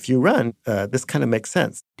process. If you run, this kind of makes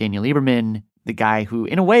sense. Daniel Lieberman, the guy who,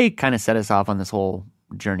 in a way, kind of set us off on this whole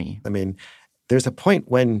journey. I mean, there's a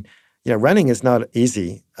point when, running is not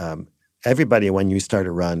easy. Everybody, when you start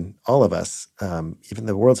a run, all of us, even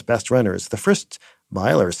the world's best runners, the first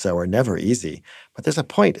mile or so are never easy. But there's a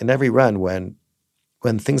point in every run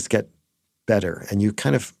when things get better and you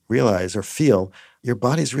kind of realize or feel your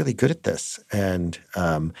body's really good at this. And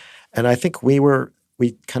I think we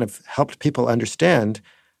kind of helped people understand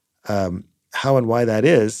how and why that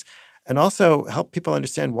is, and also help people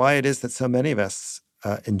understand why it is that so many of us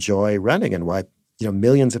enjoy running, and why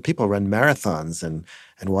millions of people run marathons, and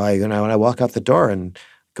why when I walk out the door and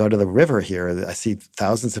go to the river here, I see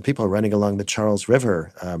thousands of people running along the Charles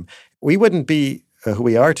River. We wouldn't be who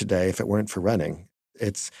we are today if it weren't for running.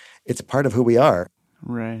 It's part of who we are.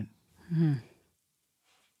 Right. Mm-hmm.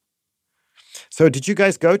 So did you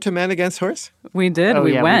guys go to Man Against Horse? We did. Oh,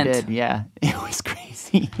 we went. We did. Yeah. It was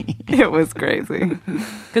crazy. It was crazy.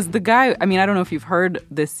 Because the guy, I mean, I don't know if you've heard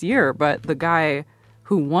this year, but the guy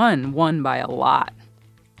who won by a lot.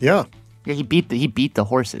 Yeah. Yeah, he beat the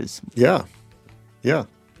horses. Yeah. Yeah.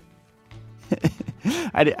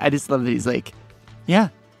 I just love that he's like, yeah.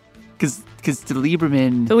 Because to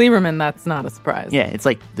Lieberman... To Lieberman, that's not a surprise. Yeah, it's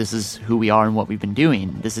like, this is who we are and what we've been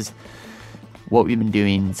doing. This is what we've been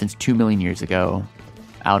doing since 2 million years ago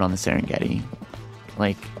out on the Serengeti.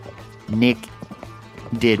 Like, Nick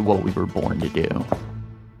did what we were born to do.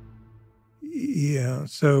 Yeah,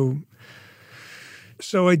 so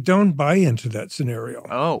I don't buy into that scenario.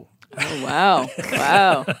 Oh, wow.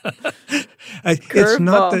 Wow. It's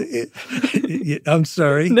not I'm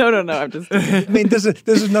sorry. No. I'm just I mean, this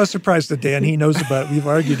is no surprise to Dan. He knows about it. We've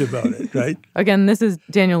argued about it, right? Again, this is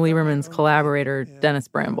Daniel Lieberman's collaborator, Dennis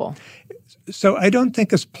Bramble. So I don't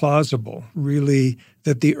think it's plausible, really,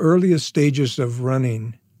 that the earliest stages of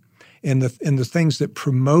running and the things that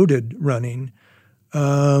promoted running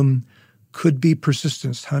could be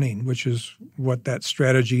persistence hunting, which is what that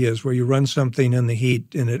strategy is, where you run something in the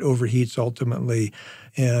heat and it overheats ultimately,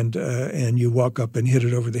 and you walk up and hit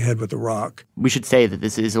it over the head with a rock. We should say that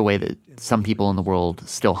this is a way that some people in the world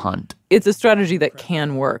still hunt. It's a strategy that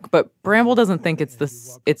can work, but Bramble doesn't think it's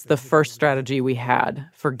the first strategy we had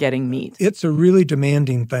for getting meat. It's a really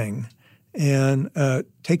demanding thing, and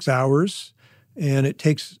takes hours, and it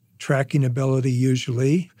takes tracking ability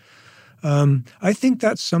usually. I think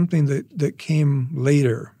that's something that came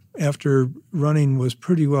later, after running was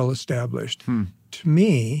pretty well established. To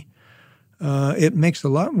me, it makes a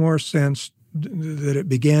lot more sense that it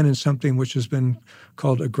began in something which has been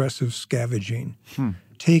called aggressive scavenging,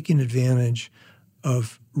 taking advantage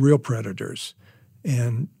of real predators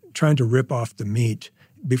and trying to rip off the meat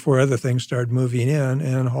before other things started moving in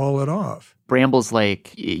and haul it off. Bramble's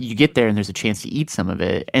like, you get there and there's a chance to eat some of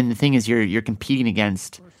it. And the thing is, you're competing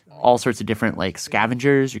against all sorts of different like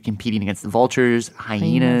scavengers. You're competing against the vultures,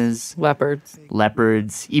 hyenas,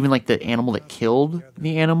 leopards, even like the animal that killed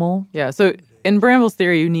the animal. Yeah. So in Bramble's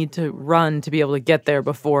theory, you need to run to be able to get there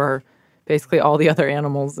before basically all the other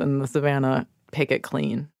animals in the savannah pick it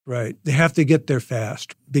clean. Right. They have to get there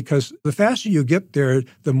fast, because the faster you get there,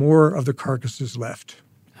 the more of the carcass is left.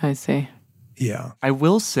 I see. Yeah. I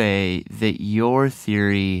will say that your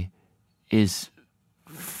theory is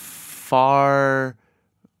far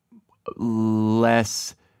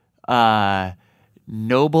less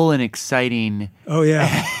noble and exciting. Oh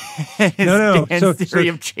yeah. No. Dan's theory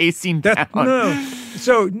of chasing down.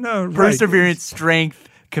 Perseverance, strength,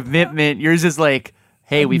 commitment. Yours is like,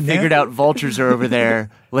 hey, we figured out vultures are over there.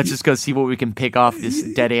 Let's just go see what we can pick off this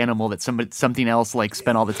dead animal that something else like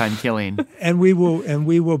spent all the time killing. And we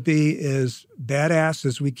will be as badass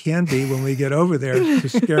as we can be when we get over there to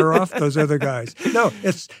scare off those other guys. No,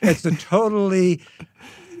 it's a totally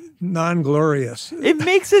non-glorious. It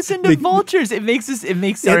makes us into vultures. It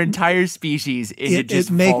makes our entire species into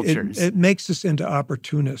vultures. It makes us into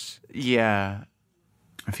opportunists. Yeah.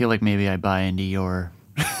 I feel like maybe I buy into your...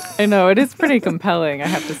 I know, it is pretty compelling, I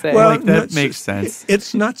have to say. Well, that makes sense.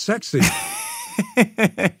 It's not sexy.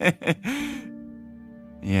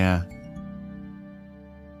 Yeah.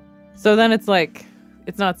 So then it's like,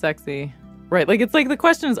 it's not sexy. Right, like it's like the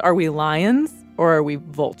question is, are we lions? or are we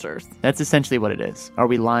vultures? That's essentially what it is. Are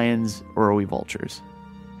we lions or are we vultures?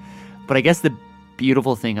 But I guess the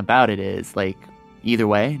beautiful thing about it is, like, either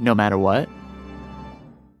way, no matter what,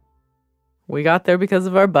 we got there because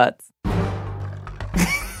of our butts.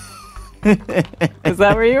 Is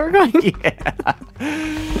that where you were going? Yeah.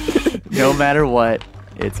 No matter what,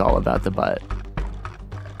 it's all about the butt.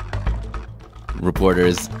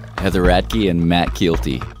 Reporters Heather Radke and Matt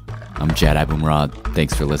Kielty. I'm Jad Abumrad.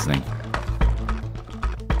 Thanks for listening.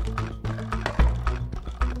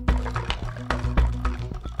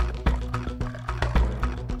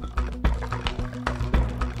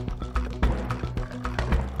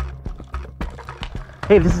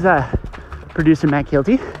 Hey, this is producer Matt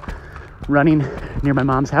Kielty, running near my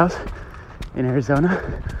mom's house in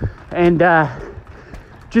Arizona. And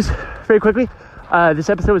just very quickly, this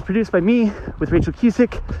episode was produced by me with Rachel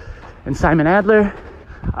Cusick and Simon Adler.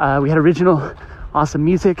 We had original awesome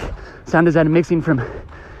music, sound design and mixing from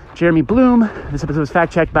Jeremy Bloom. This episode was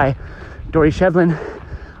fact-checked by Dory Shevlin.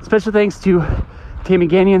 Special thanks to Tammy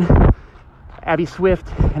Gagnon, Abby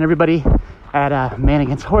Swift, and everybody at Man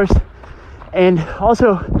Against Horse. And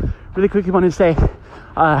also, really quickly wanted to say,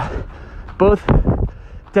 both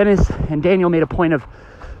Dennis and Daniel made a point of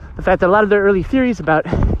the fact that a lot of their early theories about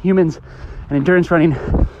humans and endurance running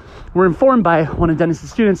were informed by one of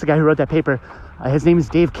Dennis's students, the guy who wrote that paper. His name is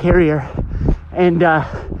Dave Carrier. And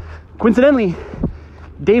coincidentally,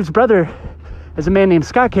 Dave's brother is a man named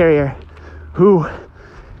Scott Carrier, who,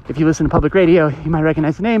 if you listen to public radio, you might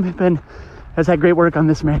recognize the name, and has had great work on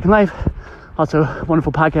This American Life. Also, a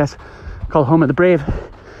wonderful podcast called Home of the Brave.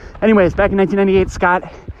 Anyways, back in 1998,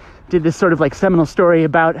 Scott did this sort of like seminal story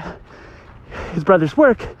about his brother's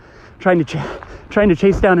work, trying to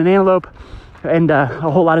chase down an antelope and a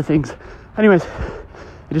whole lot of things. Anyways,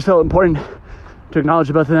 it just felt important to acknowledge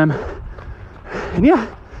both of them. And yeah,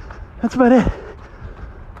 that's about it.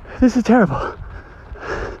 This is terrible.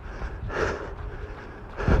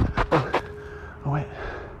 Oh wait.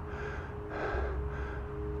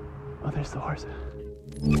 Oh, there's the horse.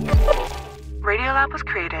 Radiolab was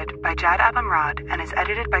created by Jad Abumrad and is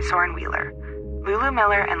edited by Soren Wheeler. Lulu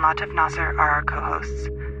Miller and Latif Nasser are our co-hosts.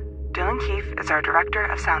 Dylan Keefe is our director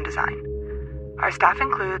of sound design. Our staff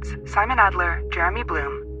includes Simon Adler, Jeremy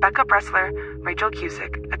Bloom, Becca Bressler, Rachel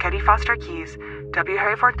Cusick, Akedi Foster Keys, W.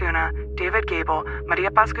 Harry Fortuna, David Gable,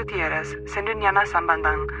 Maria Paz Gutierrez, Sindhunyana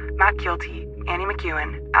Sambandang, Matt Kielty, Annie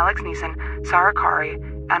McEwen, Alex Neeson, Sarah Kari,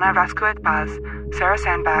 Anna Raskuet Baz, Sarah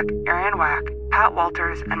Sandback, Arian Wack, Pat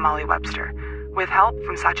Walters, and Molly Webster, with help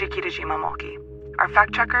from Sachi Kitajima Molki. Our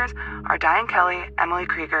fact checkers are Diane Kelly, Emily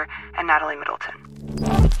Krieger, and Natalie Middleton.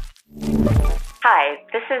 Hi,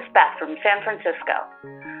 this is Beth from San Francisco.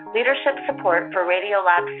 Leadership support for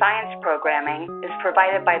Radiolab science programming is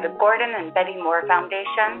provided by the Gordon and Betty Moore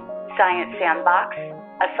Foundation, Science Sandbox,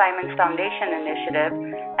 a Simons Foundation initiative,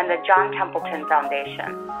 and the John Templeton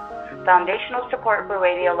Foundation. Foundational support for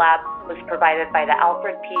Radiolab was provided by the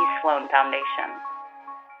Alfred P. Sloan Foundation.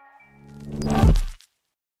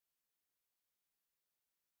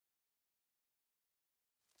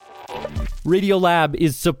 Radiolab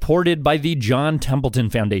is supported by the John Templeton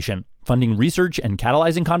Foundation, funding research and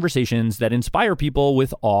catalyzing conversations that inspire people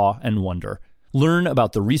with awe and wonder. Learn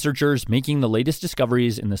about the researchers making the latest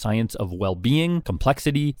discoveries in the science of well-being,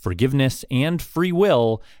 complexity, forgiveness, and free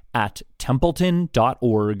will at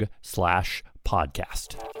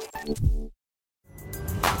templeton.org/podcast.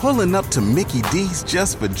 Pulling up to Mickey D's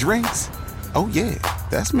just for drinks? Oh yeah,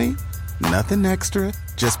 that's me. Nothing extra,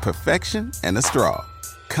 just perfection and a straw.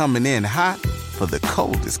 Coming in hot for the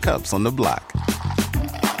coldest cups on the block.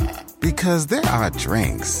 Because there are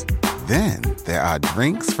drinks. Then there are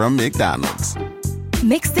drinks from McDonald's.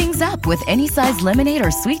 Mix things up with any size lemonade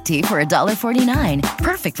or sweet tea for $1.49.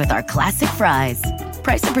 Perfect with our classic fries.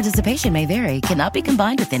 Price and participation may vary. Cannot be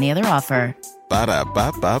combined with any other offer.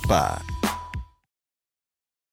 Ba-da-ba-ba-ba.